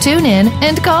Raskin. So tune in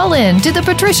and call in to The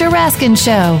Patricia Raskin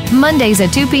Show, Mondays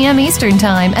at 2 p.m. Eastern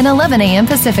Time and 11 a.m.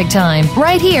 Pacific Time,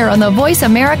 right here on the Voice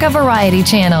America Variety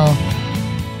Channel.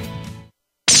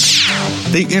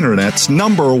 The Internet's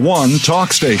 #1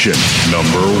 talk station.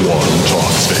 #1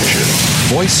 talk station.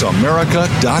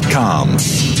 VoiceAmerica.com.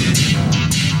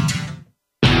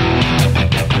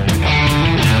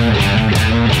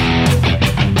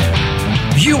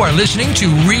 You are listening to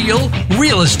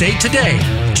Real Estate Today.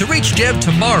 To reach Deb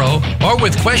tomorrow or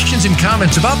with questions and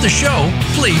comments about the show,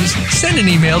 please send an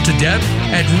email to Deb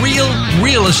at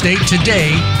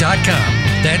realrealestatetoday.com.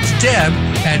 That's Deb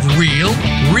at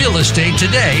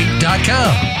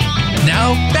realrealestatetoday.com.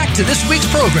 Now, back to this week's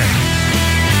program.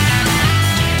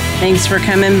 Thanks for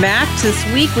coming back. This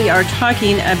week we are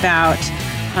talking about,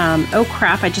 oh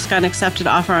crap, I just got an accepted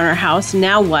offer on our house.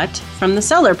 Now what? From the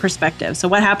seller perspective. So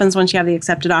what happens once you have the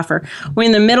accepted offer? We're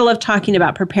in the middle of talking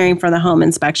about preparing for the home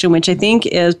inspection, which I think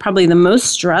is probably the most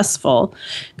stressful.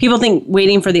 People think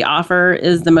waiting for the offer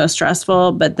is the most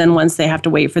stressful, but then once they have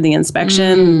to wait for the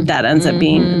inspection, that ends up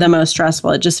being the most stressful.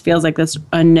 It just feels like this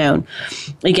unknown.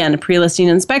 Again, a pre-listing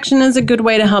inspection is a good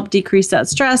way to help decrease that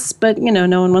stress, but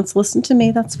no one wants to listen to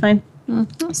me. That's fine.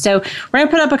 So we're going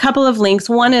to put up a couple of links.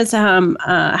 One is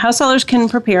how sellers can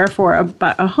prepare for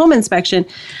a home inspection,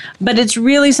 but it's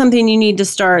really something you need to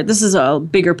start. This is a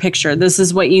bigger picture. This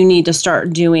is what you need to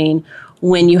start doing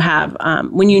when you have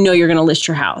when you know you're going to list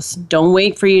your house. Don't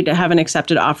wait for you to have an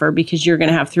accepted offer because you're going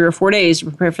to have 3 or 4 days to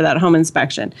prepare for that home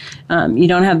inspection. You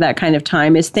don't have that kind of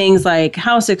time. It's things like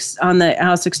on the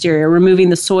house exterior, removing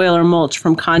the soil or mulch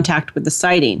from contact with the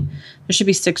siding. There should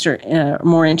be 6 or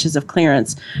more inches of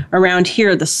clearance. Around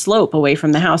here, the slope away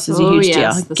from the house is a huge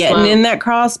deal. Getting slope in that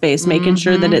crawl space, making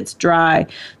sure that it's dry,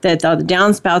 that the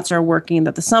downspouts are working,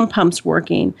 that the sump pump's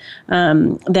working,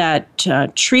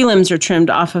 that tree limbs are trimmed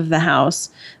off of the house,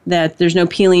 that there's no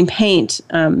peeling paint.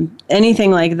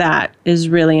 Anything like that is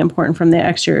really important from the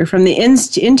exterior. From the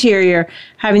interior,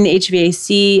 having the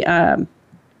HVAC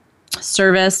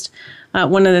serviced.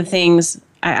 One of the things,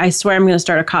 I swear I'm going to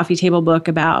start a coffee table book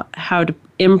about how to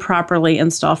improperly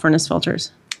install furnace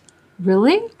filters.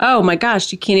 Really? Oh my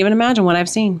gosh, you can't even imagine what I've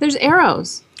seen. There's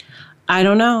arrows. I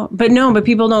don't know. But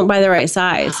people don't buy the right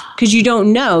size because you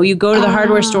don't know. You go to the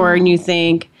hardware store and you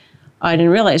think, oh, I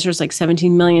didn't realize there's like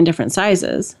 17 million different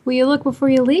sizes. Well, you look before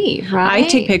you leave, right? I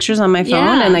take pictures on my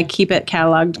phone and I keep it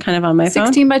cataloged kind of on my phone.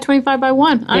 16 by 25 by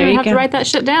 1. I don't even have to write that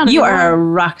shit down anymore. You are a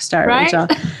rock star, right? Rachel.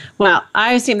 Well,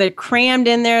 I've seen they're crammed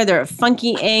in there. They're at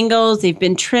funky angles. They've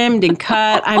been trimmed and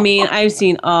cut. I mean, I've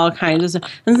seen all kinds of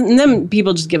stuff. And then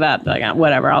people just give up. Like,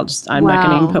 whatever, I'm not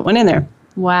going to even put one in there.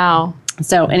 Wow.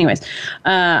 So anyways,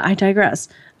 I digress.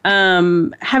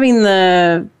 Having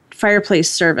the fireplace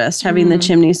serviced, having the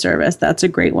chimney serviced, that's a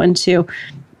great one too.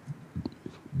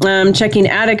 Checking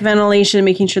attic ventilation,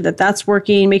 making sure that that's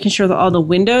working, making sure that all the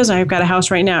windows, I've got a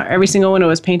house right now, every single window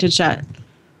is painted shut.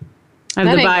 I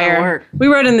have the buyer. We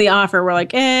wrote in the offer, we're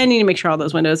like, I need to make sure all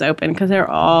those windows open because they're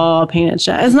all painted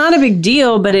shut. It's not a big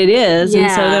deal, but it is. Yeah.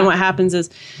 And so then what happens is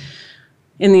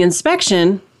in the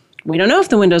inspection, we don't know if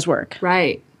the windows work.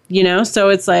 Right. So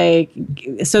it's like,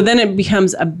 so then it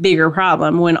becomes a bigger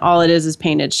problem when all it is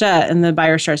painted shut and the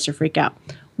buyer starts to freak out.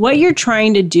 What you're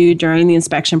trying to do during the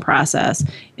inspection process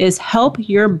is help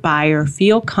your buyer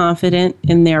feel confident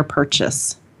in their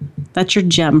purchase. That's your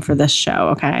gem for this show,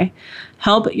 okay?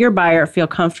 Help your buyer feel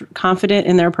confident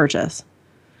in their purchase.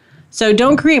 So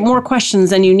don't create more questions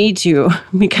than you need to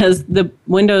because the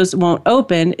windows won't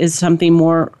open. Is something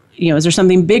more, is there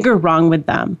something bigger wrong with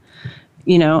them?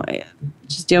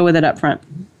 Just deal with it up front.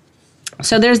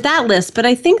 So there's that list, but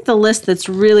I think the list that's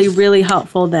really, really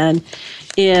helpful then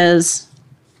is,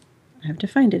 I have to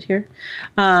find it here.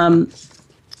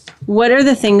 What are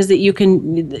the things that you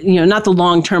can, not the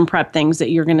long-term prep things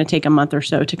that you're going to take a month or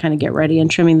so to kind of get ready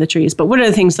and trimming the trees, but what are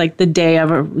the things like the day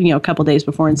of, a couple days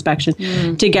before inspection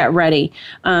to get ready?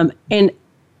 And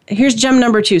here's gem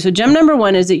number 2. So gem number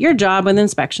 1 is that your job with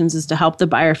inspections is to help the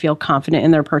buyer feel confident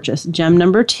in their purchase. Gem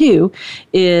number 2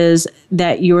 is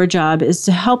that your job is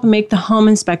to help make the home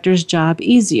inspector's job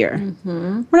easier.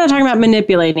 Mm-hmm. We're not talking about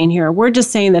manipulating here. We're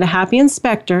just saying that a happy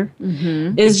inspector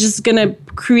is just going to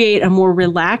create a more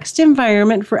relaxed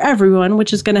environment for everyone,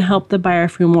 which is going to help the buyer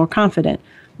feel more confident.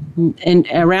 And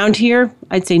around here,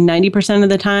 I'd say 90% of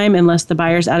the time, unless the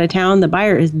buyer's out of town, the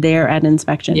buyer is there at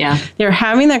inspection. Yeah. They're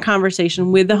having that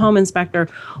conversation with the home inspector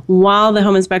while the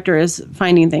home inspector is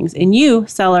finding things. And you,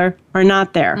 seller, are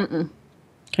not there.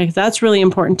 Okay, that's really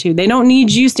important too. They don't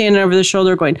need you standing over the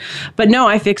shoulder going, but no,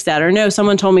 I fixed that. Or no,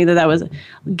 someone told me that was,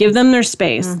 give them their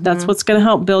space. That's what's going to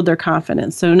help build their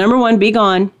confidence. So number 1, be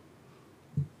gone.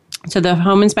 So the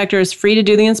home inspector is free to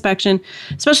do the inspection,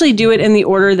 especially do it in the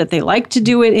order that they like to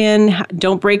do it in.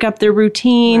 Don't break up their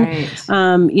routine,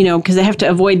 because they have to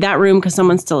avoid that room because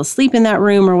someone's still asleep in that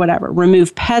room or whatever.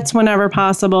 Remove pets whenever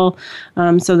possible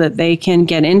so that they can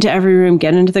get into every room,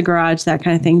 get into the garage, that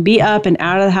kind of thing. Be up and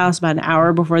out of the house about an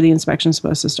hour before the inspection is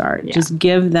supposed to start. Yeah. Just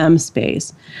give them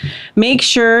space. Make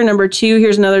sure, number 2,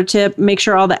 here's another tip, make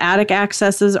sure all the attic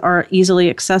accesses are easily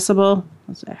accessible.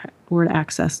 word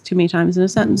access too many times in a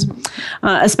sentence.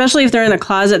 Especially if they're in a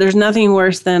closet. There's nothing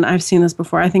worse than, I've seen this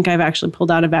before. I think I've actually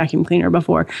pulled out a vacuum cleaner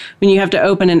before, when you have to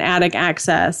open an attic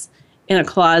access in a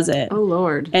closet. Oh,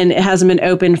 Lord. And it hasn't been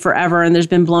opened forever, and there's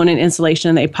been blown in insulation,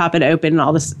 and they pop it open, and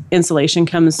all this insulation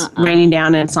comes raining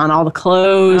down, and it's on all the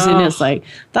clothes, and it's like,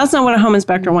 that's not what a home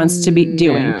inspector wants to be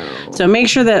doing. So make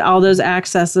sure that all those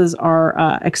accesses are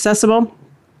accessible.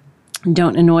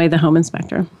 Don't annoy the home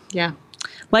inspector. Yeah.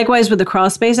 Likewise with the crawl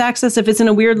space access, if it's in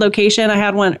a weird location, I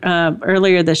had one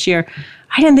earlier this year.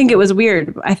 I didn't think it was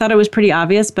weird. I thought it was pretty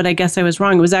obvious, but I guess I was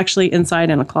wrong. It was actually inside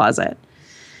in a closet.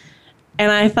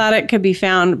 And I thought it could be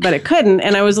found, but it couldn't.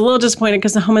 And I was a little disappointed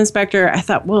because the home inspector, I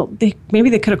thought, well,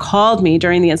 maybe they could have called me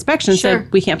during the inspection and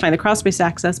said, we can't find the crawl space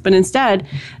access. But instead,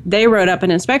 they wrote up an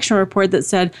inspection report that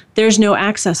said, there's no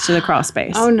access to the crawl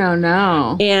space. Oh,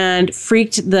 no. And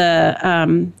freaked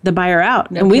the buyer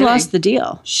out. No and we kidding. lost the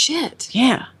deal. Shit.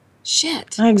 Yeah.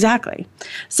 Shit. Exactly.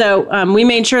 So we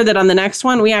made sure that on the next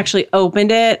one, we actually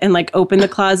opened it and opened the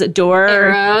closet door.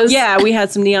 Arrows. Yeah, we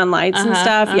had some neon lights and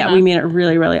stuff. Yeah, we made it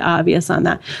really, really obvious on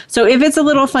that. So if it's a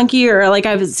little funky, or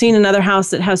I've seen another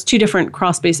house that has 2 different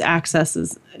crawl space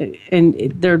accesses, and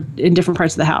they're in different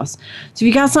parts of the house. So if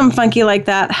you got something funky like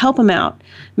that, help them out.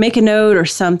 Make a note or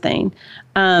something.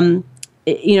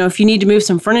 If you need to move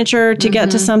some furniture to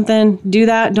get to something, do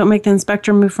that. Don't make the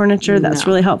inspector move furniture. That's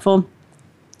really helpful.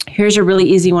 Here's a really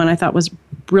easy one I thought was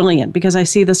brilliant, because I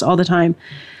see this all the time.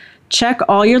 Check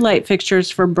all your light fixtures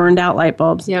for burned out light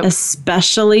bulbs,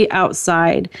 especially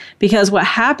outside, because what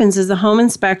happens is the home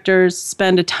inspectors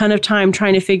spend a ton of time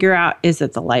trying to figure out, is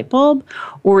it the light bulb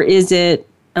or is it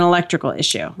an electrical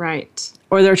issue? Right.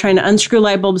 Or they're trying to unscrew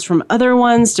light bulbs from other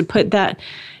ones to put that.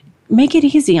 Make it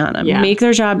easy on them. Yeah. Make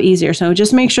their job easier. So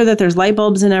just make sure that there's light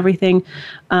bulbs and everything.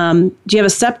 Do you have a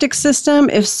septic system?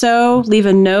 If so, leave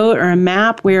a note or a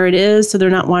map where it is so they're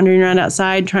not wandering around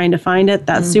outside trying to find it.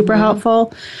 That's super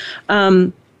helpful.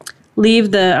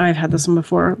 Leave I've had this one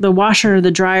before, the washer,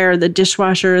 the dryer, the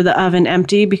dishwasher, the oven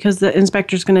empty, because the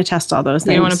inspector's going to test all those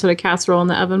things. You don't want to put a casserole in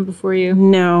the oven before you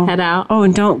head out? Oh,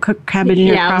 and don't cook cabbage in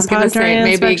your crock pot during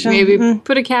inspection. Maybe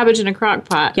put a cabbage in a crock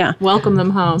pot. Yeah. Welcome them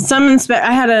home.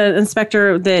 I had an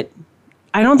inspector that,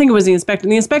 I don't think it was the inspector.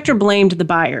 The inspector blamed the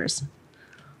buyers.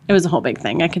 It was a whole big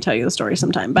thing. I can tell you the story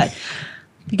sometime. But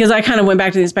because I kind of went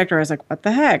back to the inspector, I was like, what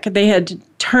the heck? They had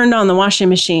turned on the washing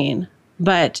machine,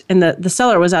 and the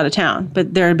seller was out of town,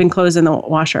 but there had been clothes in the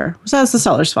washer. So that's the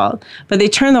seller's fault. But they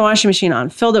turned the washing machine on,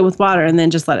 filled it with water, and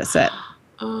then just let it sit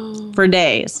for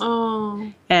days.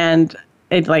 Oh. And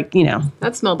it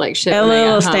that smelled like shit. A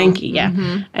little stanky,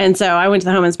 yeah. And so I went to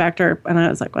the home inspector, and I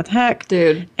was like, what the heck?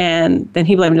 Dude. And then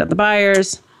he blamed it on the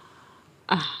buyers.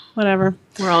 Whatever.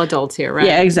 We're all adults here, right?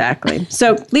 Yeah, exactly.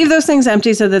 So leave those things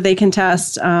empty so that they can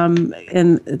test,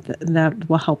 and that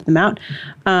will help them out.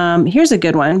 Here's a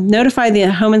good one. Notify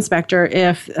the home inspector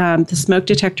if the smoke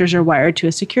detectors are wired to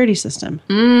a security system.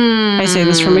 I say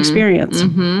this from experience.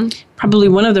 Probably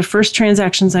one of the first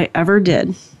transactions I ever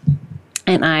did.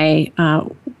 And I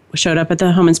showed up at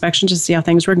the home inspection to see how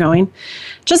things were going,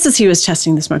 just as he was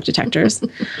testing the smoke detectors.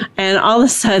 And all of a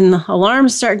sudden, the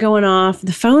alarms start going off.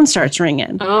 The phone starts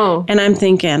ringing. Oh. And I'm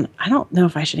thinking, I don't know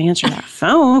if I should answer that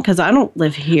phone because I don't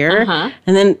live here.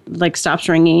 And then stops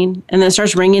ringing, and then it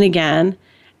starts ringing again.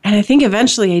 And I think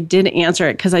eventually I did answer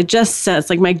it because I just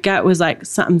sensed, my gut was like,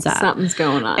 something's up. Something's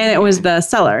going on. And it was the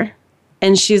seller.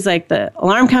 And she's like, the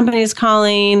alarm company is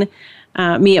calling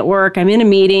me at work. I'm in a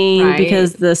meeting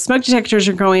because the smoke detectors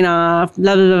are going off,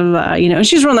 blah, blah, blah, blah. And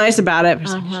she's real nice about it.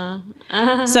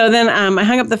 So then I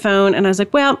hung up the phone, and I was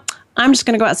like, well, I'm just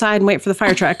going to go outside and wait for the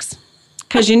fire trucks.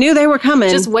 Because you knew they were coming.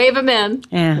 Just wave them in.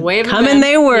 Yeah. Wave them coming in.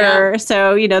 They were. Yeah.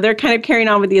 So, they're kind of carrying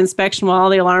on with the inspection while all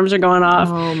the alarms are going off.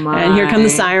 Oh, my. And here come the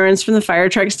sirens from the fire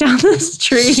trucks down the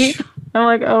street. I'm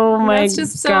like, oh, my gosh. That's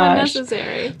just so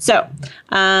unnecessary. So,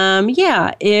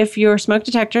 if your smoke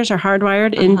detectors are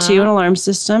hardwired into an alarm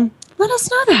system, let us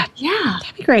know that. Yeah.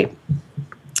 That'd be great.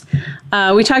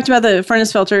 We talked about the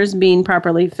furnace filters being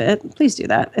properly fit. Please do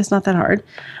that. It's not that hard.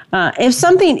 If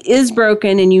something is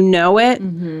broken and you know it,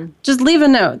 just leave a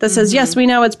note that says, yes, we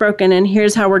know it's broken and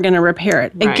here's how we're going to repair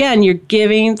it. Right. Again, you're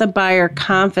giving the buyer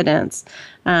confidence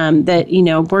that,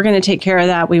 we're going to take care of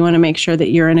that. We want to make sure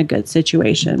that you're in a good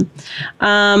situation.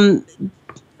 Once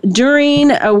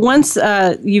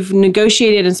you've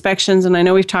negotiated inspections, and I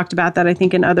know we've talked about that, I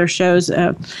think, in other shows,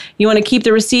 you want to keep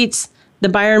the receipts. The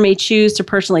buyer may choose to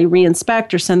personally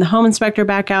re-inspect or send the home inspector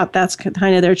back out. That's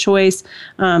kind of their choice.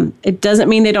 It doesn't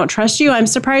mean they don't trust you. I'm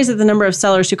surprised at the number of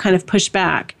sellers who kind of push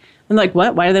back. I'm like,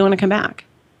 what? Why do they want to come back?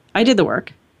 I did the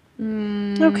work.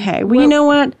 Okay. Well, you know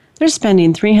what? They're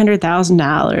spending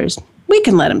 $300,000. we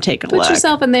can let them take a look. Put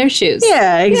yourself in their shoes.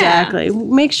 Yeah, exactly. Yeah.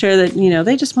 Make sure that,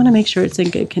 they just want to make sure it's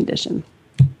in good condition.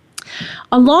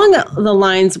 Along the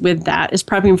lines with that is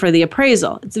prepping for the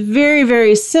appraisal. It's very,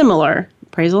 very similar.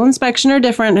 Appraisal and inspection are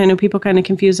different. I know people kind of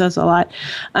confuse us a lot,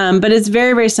 but it's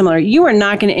very, very similar. You are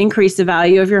not going to increase the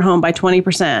value of your home by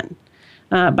 20%.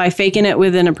 By faking it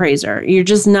with an appraiser. You're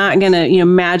just not going to,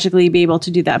 magically be able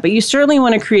to do that. But you certainly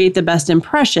want to create the best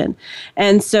impression.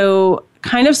 And so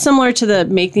kind of similar to the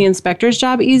make the inspector's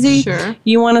job easy, sure.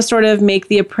 You want to sort of make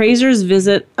the appraiser's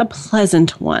visit a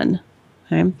pleasant one.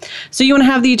 Okay? So you want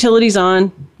to have the utilities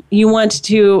on. You want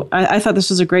to, I thought this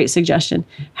was a great suggestion,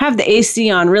 have the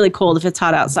AC on really cold if it's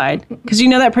hot outside. Because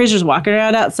that appraiser's walking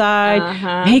around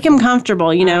outside. Make them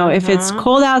comfortable. If it's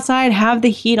cold outside, have the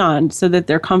heat on so that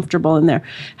they're comfortable in there.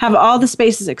 Have all the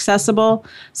spaces accessible.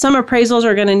 Some appraisals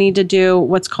are going to need to do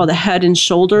what's called a head and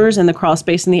shoulders in the crawl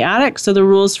space in the attic. So the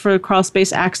rules for crawl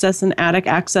space access and attic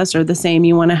access are the same.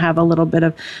 You want to have a little bit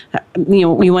of, you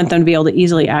want them to be able to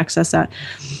easily access that.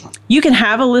 You can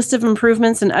have a list of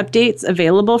improvements and updates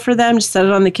available for them. Just set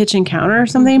it on the kitchen counter or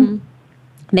something. Mm-hmm.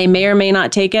 They may or may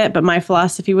not take it, but my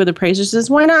philosophy with appraisers is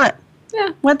why not?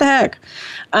 Yeah, what the heck?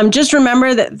 Just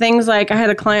remember that things like I had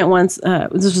a client once,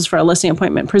 this was for a listing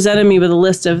appointment, presented me with a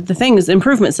list of the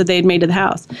improvements that they had made to the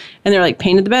house. And they're like,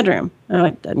 painted the bedroom. I'm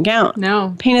like, doesn't count.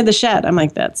 No. Painted the shed. I'm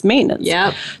like, that's maintenance.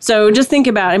 Yep. So just think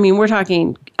about, we're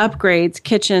talking upgrades,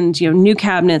 kitchens, new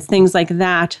cabinets, things like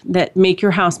that make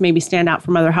your house maybe stand out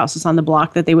from other houses on the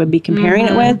block that they would be comparing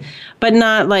it with. But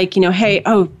not like, hey,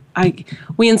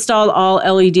 we installed all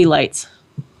LED lights.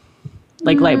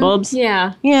 Like light bulbs?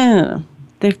 Yeah. Yeah.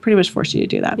 They've pretty much forced you to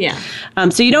do that. Yeah.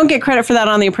 So you don't get credit for that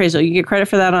on the appraisal. You get credit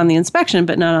for that on the inspection,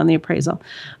 but not on the appraisal.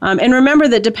 And remember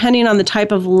that depending on the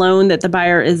type of loan that the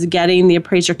buyer is getting, the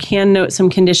appraiser can note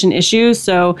some condition issues.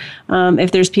 So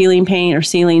if there's peeling paint or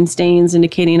ceiling stains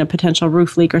indicating a potential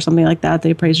roof leak or something like that,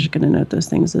 the appraiser is going to note those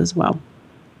things as well.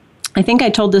 I think I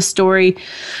told this story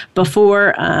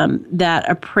before that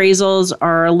appraisals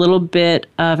are a little bit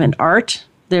of an art.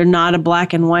 They're not a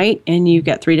black and white, and you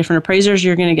get 3 different appraisers.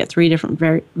 You're going to get 3 different,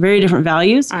 very, very different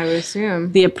values. I would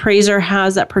assume. The appraiser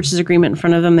has that purchase agreement in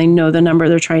front of them. They know the number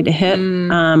they're trying to hit.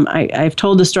 I've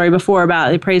told the story before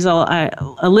about the appraisal,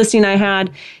 a listing I had.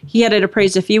 He had it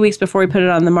appraised a few weeks before he put it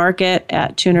on the market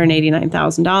at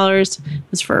 $289,000. It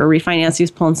was for a refinance. He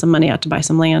was pulling some money out to buy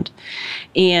some land.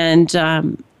 And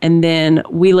then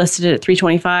we listed it at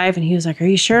 $325,000, and he was like, "Are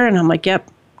you sure?" And I'm like, "Yep."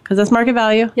 Because that's market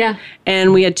value. Yeah.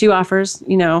 And we had 2 offers,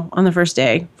 on the first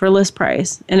day for list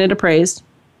price, and it appraised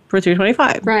for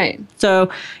 $325,000. Right.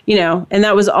 So, and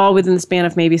that was all within the span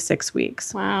of maybe 6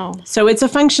 weeks. Wow. So it's a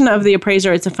function of the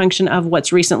appraiser. It's a function of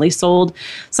what's recently sold.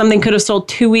 Something could have sold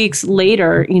 2 weeks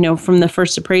later, from the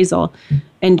first appraisal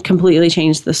and completely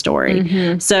changed the story.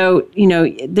 Mm-hmm. So,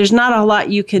 there's not a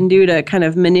lot you can do to kind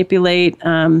of manipulate.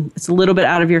 It's a little bit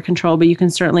out of your control, but you can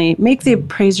certainly make the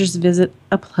appraiser's visit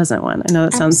a pleasant one. I know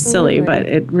that sounds silly, but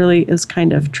it really is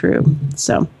kind of true.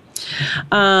 So,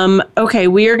 okay,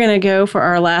 we are going to go for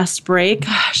our last break.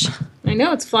 Gosh. I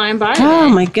know, it's flying by. Oh,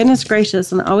 my goodness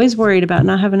gracious. I'm always worried about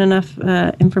not having enough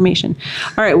information.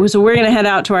 All right, so we're going to head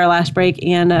out to our last break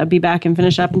and be back and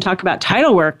finish up and talk about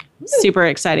title work. Super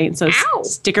exciting. So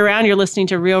stick around. You're listening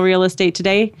to Real Real Estate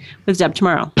Today with Deb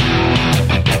Tomorrow.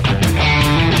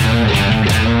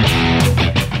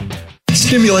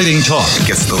 Stimulating talk. It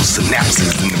gets those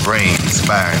synapses in the brain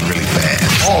firing really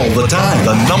fast. All the time.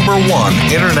 The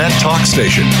 #1 Internet talk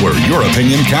station where your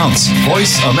opinion counts.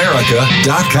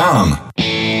 VoiceAmerica.com.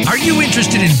 Are you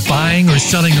interested in buying or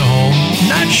selling a home?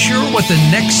 Not sure what the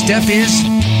next step is?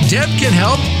 Deb can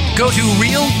help. Go to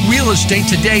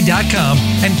realrealestatetoday.com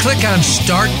and click on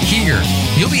Start Here.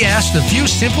 You'll be asked a few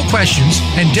simple questions,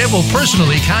 and Deb will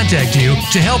personally contact you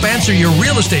to help answer your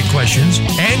real estate questions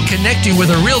and connect you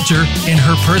with a realtor in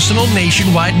her personal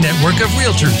nationwide network of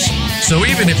realtors. So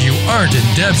even if you aren't in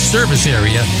Deb's service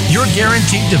area, you're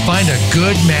guaranteed to find a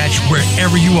good match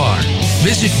wherever you are.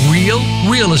 Visit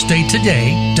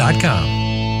realrealestatetoday.com.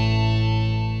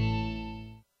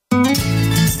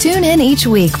 Tune in each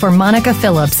week for Monica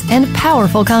Phillips and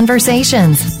Powerful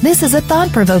Conversations. This is a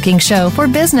thought-provoking show for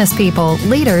business people,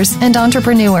 leaders, and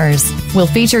entrepreneurs. We'll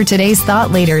feature today's thought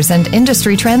leaders and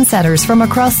industry trendsetters from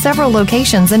across several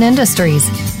locations and industries.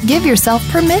 Give yourself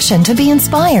permission to be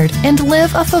inspired and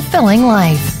live a fulfilling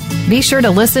life. Be sure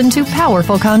to listen to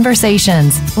Powerful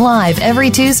Conversations, live every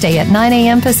Tuesday at 9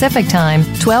 a.m. Pacific Time,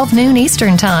 12 noon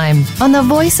Eastern Time, on the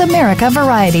Voice America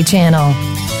Variety Channel.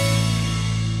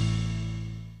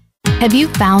 Have you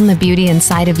found the beauty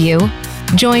inside of you?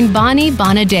 Join Bonnie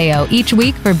Bonadeo each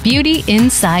week for Beauty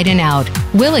Inside and Out.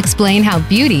 We'll explain how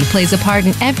beauty plays a part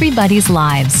in everybody's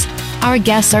lives. Our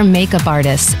guests are makeup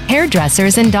artists,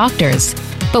 hairdressers, and doctors.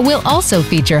 But we'll also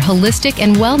feature holistic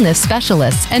and wellness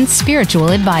specialists and spiritual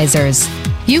advisors.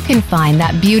 You can find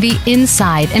that beauty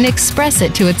inside and express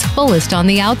it to its fullest on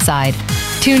the outside.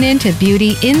 Tune in to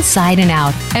Beauty Inside and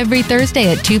Out every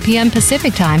Thursday at 2 p.m.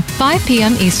 Pacific Time, 5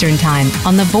 p.m. Eastern Time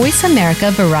on the Voice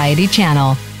America Variety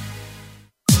Channel.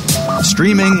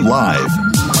 Streaming live,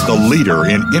 the leader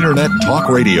in Internet talk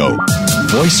radio,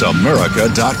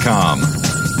 voiceamerica.com.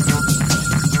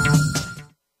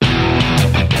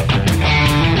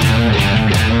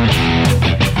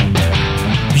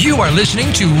 You are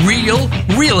listening to Real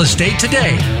Estate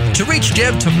Today. To reach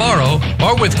Deb tomorrow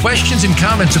or with questions and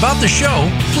comments about the show,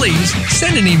 please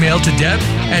send an email to Deb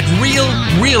at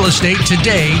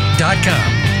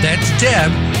realrealestatetoday.com. That's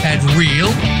Deb at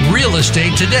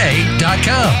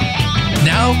realrealestatetoday.com.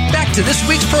 Now, back to this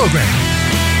week's program.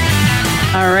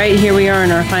 All right, here we are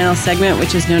in our final segment,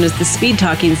 which is known as the speed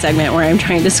talking segment, where I'm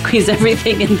trying to squeeze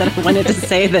everything in that I wanted to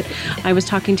say that I was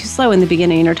talking too slow in the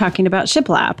beginning or talking about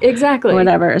shiplap. Exactly. Or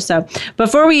whatever. So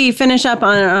before we finish up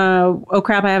on, oh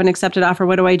crap, I have an accepted offer.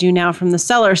 What do I do now from the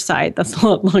seller side? That's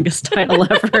the longest title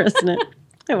ever, isn't it?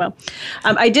 Oh, well.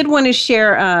 I did want to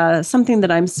share something that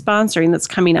I'm sponsoring that's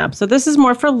coming up. So this is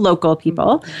more for local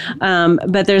people,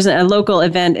 but there's a local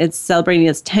event. It's celebrating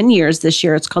its 10 years this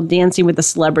year. It's called Dancing with the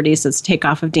Celebrities. It's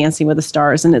takeoff of Dancing with the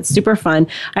Stars, and it's super fun.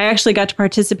 I actually got to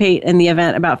participate in the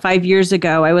event about 5 years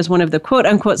ago. I was one of the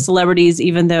quote-unquote celebrities,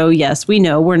 even though, yes, we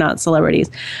know we're not celebrities.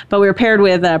 But we were paired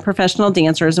with professional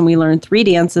dancers, and we learned 3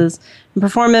 dances and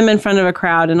performed them in front of a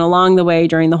crowd. And along the way,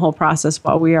 during the whole process,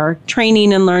 while we are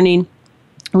training and learning,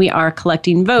 we are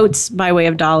collecting votes by way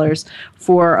of dollars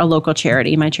for a local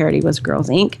charity. My charity was Girls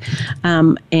Inc.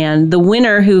 And the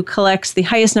winner who collects the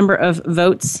highest number of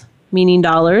votes, meaning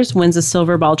dollars, wins a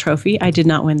silver ball trophy. I did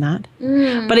not win that.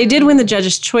 But I did win the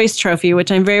Judge's Choice Trophy, which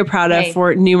I'm very proud of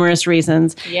for numerous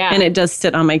reasons. Yeah. And it does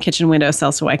sit on my kitchen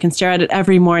windowsill, so I can stare at it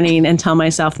every morning and tell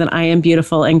myself that I am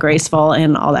beautiful and graceful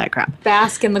and all that crap.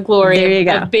 Bask in the glory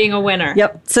of being a winner.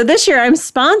 Yep. So this year I'm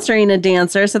sponsoring a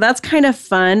dancer, so that's kind of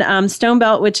fun.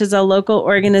 Stonebelt, which is a local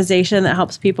organization that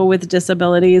helps people with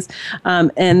disabilities,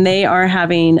 and they are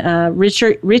having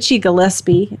Richie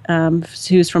Gillespie,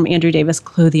 who's from Andrew Davis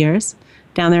Clothiers,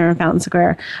 down there in Fountain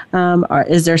Square,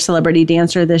 is their celebrity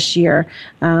dancer this year.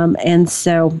 And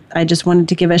so I just wanted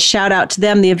to give a shout out to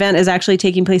them. The event is actually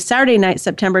taking place Saturday night,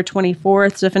 September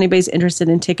 24th. So if anybody's interested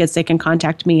in tickets, they can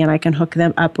contact me and I can hook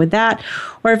them up with that.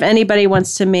 Or if anybody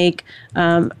wants to make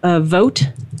a vote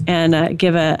and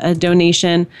give a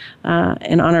donation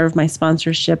in honor of my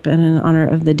sponsorship and in honor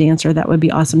of the dancer, that would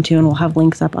be awesome too. And we'll have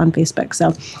links up on Facebook.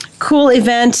 So cool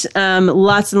event,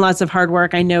 lots and lots of hard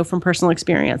work, I know from personal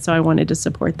experience. So I wanted to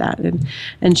support that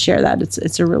and share that.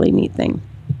 It's a really neat thing.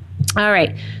 All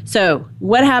right. So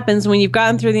what happens when you've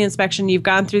gotten through the inspection, you've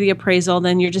gone through the appraisal,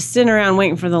 then you're just sitting around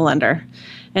waiting for the lender.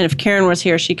 And if Karen was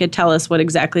here, she could tell us what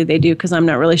exactly they do, because I'm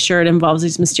not really sure. It involves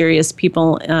these mysterious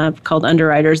people called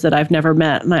underwriters that I've never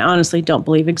met, and I honestly don't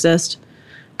believe exist,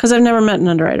 because I've never met an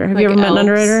underwriter. Have you ever met an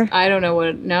underwriter? I don't know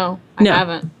what. No, I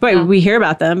haven't. But no. We hear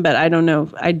about them, but I don't know.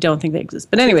 I don't think they exist.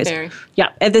 But anyways, yeah.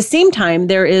 At the same time,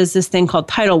 there is this thing called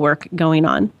title work going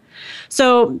on.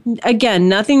 So again,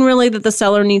 nothing really that the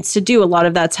seller needs to do. A lot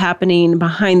of that's happening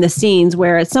behind the scenes,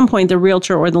 where at some point the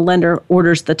realtor or the lender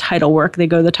orders the title work. They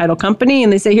go to the title company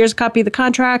and they say, here's a copy of the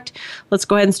contract. Let's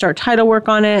go ahead and start title work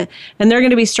on it. And they're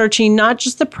going to be searching not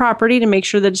just the property to make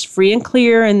sure that it's free and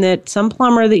clear and that some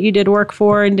plumber that you did work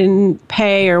for and didn't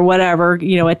pay or whatever,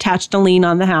 attached a lien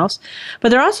on the house, but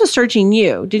they're also searching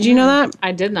you. Did you know that?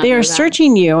 I did not They know are that.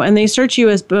 searching you, and they search you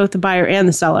as both the buyer and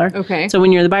the seller. Okay. So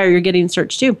when you're the buyer, you're getting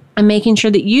searched too. And making sure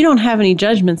that you don't have any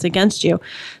judgments against you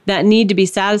that need to be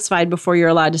satisfied before you're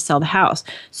allowed to sell the house.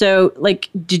 So,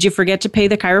 did you forget to pay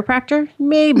the chiropractor?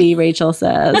 Maybe, Rachel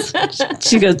says.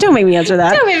 She goes, don't make me answer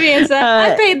that. Don't make me answer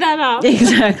that. I paid that off.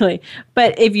 Exactly.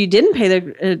 But if you didn't pay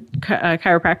the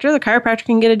chiropractor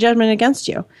can get a judgment against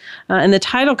you. And the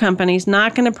title company is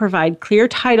not going to provide clear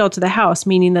title to the house,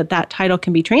 meaning that title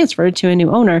can be transferred to a new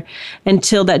owner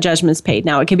until that judgment is paid.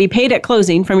 Now, it can be paid at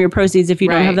closing from your proceeds if you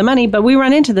don't have the money, but we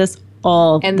run into this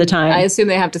all the time. I assume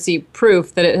they have to see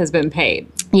proof that it has been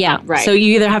paid. Yeah. Right. So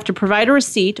you either have to provide a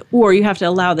receipt or you have to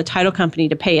allow the title company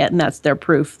to pay it, and that's their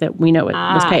proof that we know it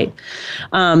was paid.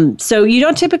 So you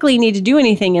don't typically need to do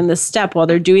anything in this step while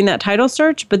they're doing that title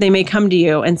search, but they may come to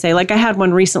you and say, like I had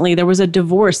one recently, there was a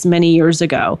divorce many years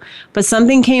ago, but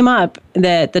something came up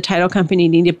that the title company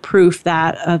needed proof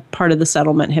that a part of the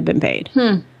settlement had been paid.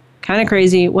 kind of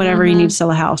crazy. Whatever you need to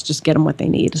sell a house, just get them what they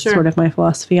need. It's Sure. sort of my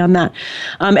philosophy on that.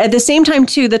 At the same time,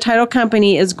 too, the title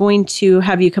company is going to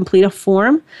have you complete a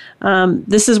form.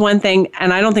 This is one thing,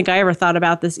 and I don't think I ever thought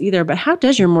about this either, but how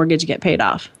does your mortgage get paid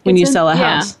off when you sell a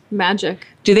house? Magic.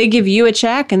 Do they give you a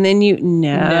check and then you?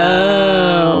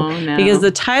 No. Because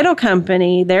the title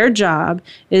company, their job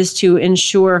is to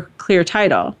ensure clear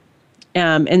title.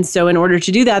 And so in order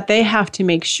to do that, they have to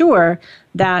make sure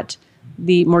that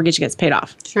the mortgage gets paid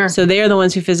off. Sure. So they are the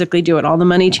ones who physically do it. All the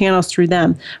money channels through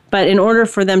them. But in order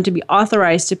for them to be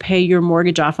authorized to pay your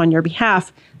mortgage off on your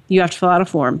behalf, you have to fill out a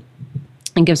form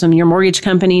and give them your mortgage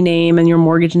company name and your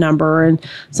mortgage number and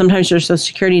sometimes your social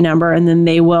security number, and then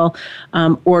they will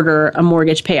order a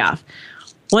mortgage payoff.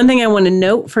 One thing I want to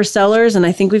note for sellers, and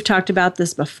I think we've talked about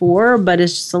this before, but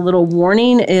it's just a little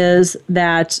warning, is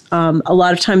that a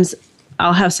lot of times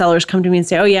I'll have sellers come to me and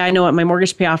say, oh, yeah, I know what my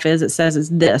mortgage payoff is. It says it's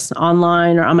this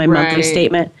online or on my monthly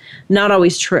statement. Not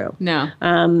always true. No.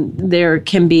 There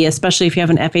can be, especially if you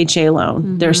have an FHA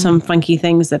loan, there's some funky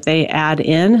things that they add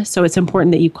in. So it's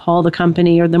important that you call the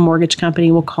company, or the mortgage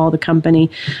company will call the company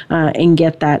and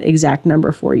get that exact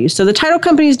number for you. So the title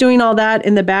company is doing all that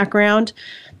in the background.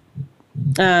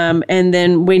 And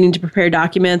then waiting to prepare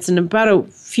documents. And about a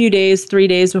few days, 3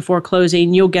 days before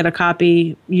closing, you'll get a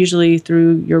copy, usually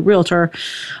through your realtor,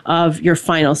 of your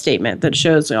final statement that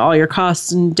shows all your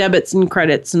costs and debits and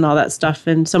credits and all that stuff.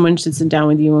 And someone should sit down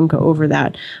with you and go over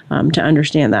that to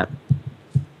understand that.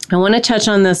 I want to touch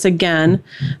on this again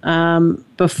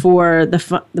before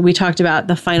we talked about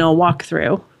the final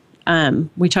walkthrough.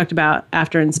 We talked about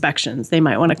after inspections, they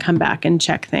might want to come back and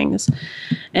check things.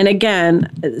 And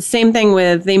again, same thing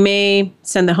with, they may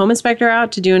send the home inspector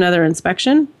out to do another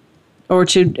inspection or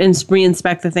to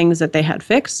re-inspect the things that they had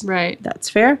fixed. Right. That's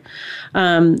fair.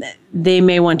 They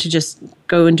may want to just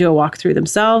go and do a walkthrough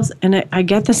themselves. And I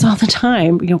get this all the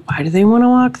time. Why do they want to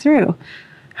walk through?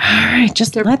 All right,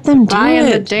 just let them do it. Buying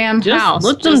the damn house.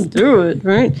 Let them do it,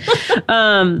 right?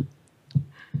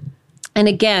 And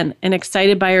again, an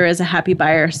excited buyer is a happy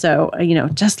buyer. So,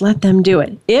 just let them do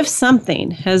it. If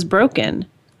something has broken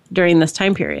during this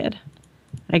time period,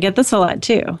 I get this a lot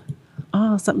too.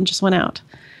 Oh, something just went out.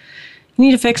 You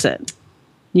need to fix it.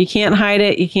 You can't hide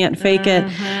it. You can't fake it.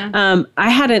 I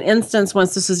had an instance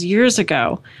once, this was years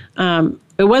ago.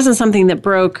 It wasn't something that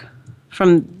broke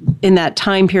from in that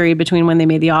time period between when they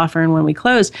made the offer and when we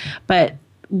closed. But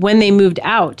when they moved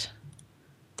out,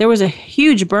 there was a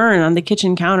huge burn on the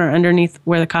kitchen counter underneath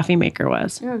where the coffee maker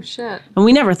was. Oh, shit. And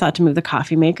we never thought to move the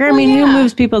coffee maker. Who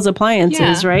moves people's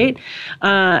appliances, right?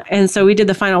 And so we did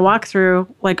the final walkthrough,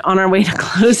 on our way to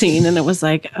closing. And it was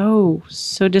oh,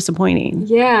 so disappointing.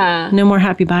 Yeah. No more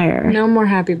happy buyer. No more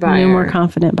happy buyer. No more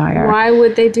confident buyer. Why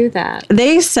would they do that?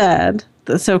 They said...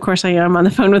 So, of course, I'm on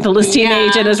the phone with the listing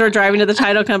agent as we're driving to the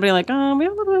title company, we have a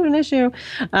little bit of an issue.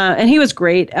 And he was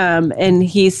great. And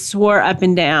he swore up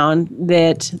and down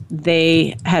that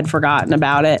they had forgotten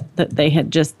about it, that they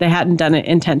hadn't done it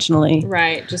intentionally.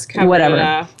 Right. Just covered it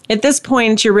up. At this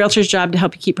point, it's your realtor's job to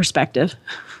help you keep perspective.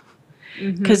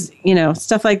 Because,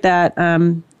 stuff like that,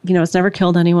 it's never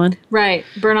killed anyone. Right.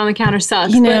 Burn on the counter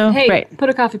sucks. But hey, put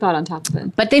a coffee pot on top of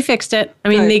it. But they fixed it. I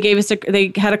mean,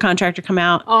 they had a contractor come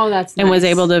out. Oh, that's nice. And was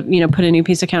able to, put a new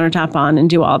piece of countertop on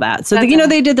and do all that. So,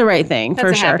 they did the right thing for sure.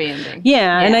 That's a happy ending.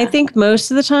 Yeah. And I think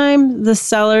most of the time the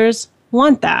sellers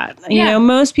want that.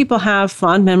 Most people have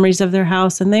fond memories of their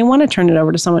house and they want to turn it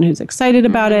over to someone who's excited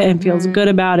about it and feels good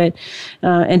about it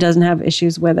and doesn't have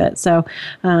issues with it. So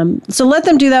let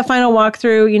them do that final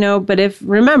walkthrough, but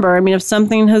if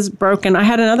something has broken, I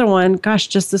had another one,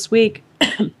 just this week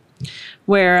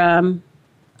where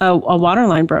a water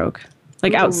line broke.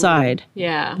 Outside.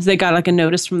 Yeah. They got a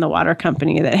notice from the water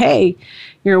company that, hey,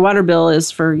 your water bill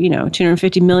is for,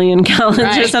 250 million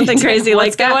gallons or something crazy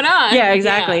like that. What's going on? Yeah,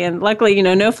 exactly. Yeah. And luckily,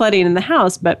 no flooding in the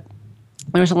house, but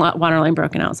there was a water line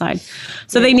broken outside.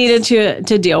 So they needed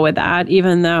to deal with that,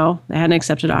 even though they had an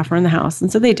accepted offer in the house.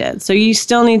 And so they did. So you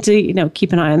still need to,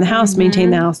 keep an eye on the house,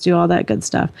 maintain the house, do all that good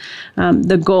stuff.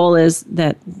 The goal is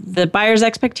that the buyer's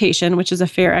expectation, which is a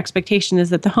fair expectation,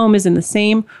 is that the home is in the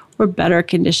same or better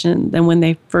condition than when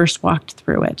they first walked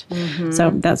through it.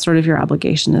 So that's sort of your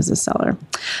obligation as a seller.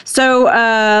 So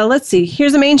let's see.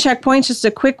 Here's the main checkpoints. Just a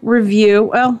quick review.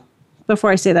 Well,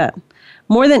 before I say that,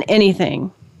 more than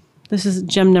anything, this is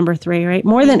gem number 3, right?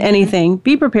 More than anything,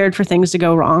 be prepared for things to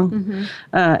go wrong.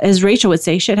 As Rachel would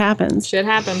say, shit happens. Shit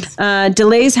happens.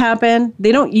 Delays happen.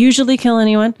 They don't usually kill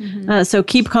anyone. So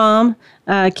keep calm.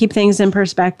 Keep things in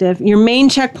perspective. Your main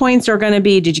checkpoints are going to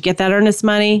be, did you get that earnest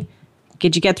money?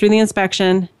 Did you get through the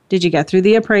inspection? Did you get through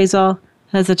the appraisal?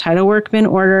 Has the title work been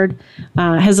ordered?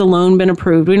 Has a loan been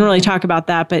approved? We don't really talk about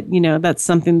that, but that's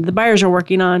something the buyers are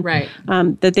working on. Right.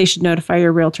 That they should notify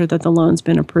your realtor that the loan's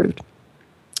been approved.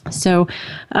 So,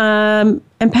 and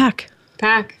pack.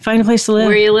 Find a place to live.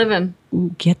 Where are you living?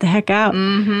 Get the heck out.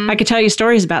 I could tell you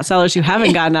stories about sellers who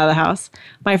haven't gotten out of the house.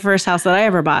 My first house that I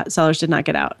ever bought, sellers did not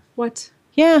get out. What?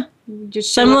 Yeah.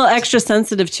 Just so I'm a little extra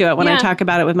sensitive to it when I talk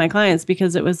about it with my clients,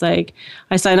 because it was like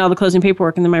I signed all the closing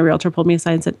paperwork and then my realtor pulled me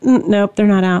aside and said, nope, they're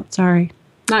not out. Sorry.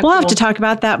 We'll have to talk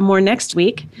about that more next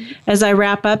week as I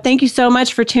wrap up. Thank you so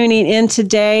much for tuning in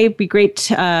today. Be great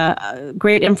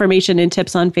information and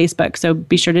tips on Facebook. So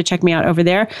be sure to check me out over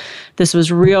there. This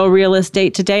was Real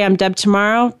Estate Today. I'm Deb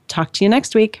Tomorrow. Talk to you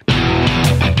next week.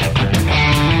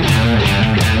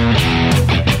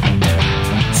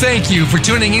 Thank you for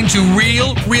tuning into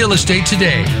Real Estate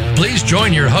Today. Please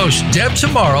join your host, Deb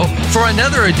Tomorrow, for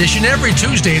another edition every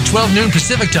Tuesday at 12 noon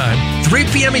Pacific Time, 3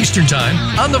 p.m. Eastern Time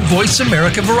on the Voice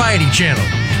America Variety Channel.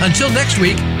 Until next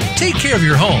week, take care of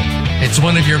your home. It's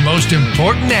one of your most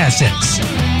important assets.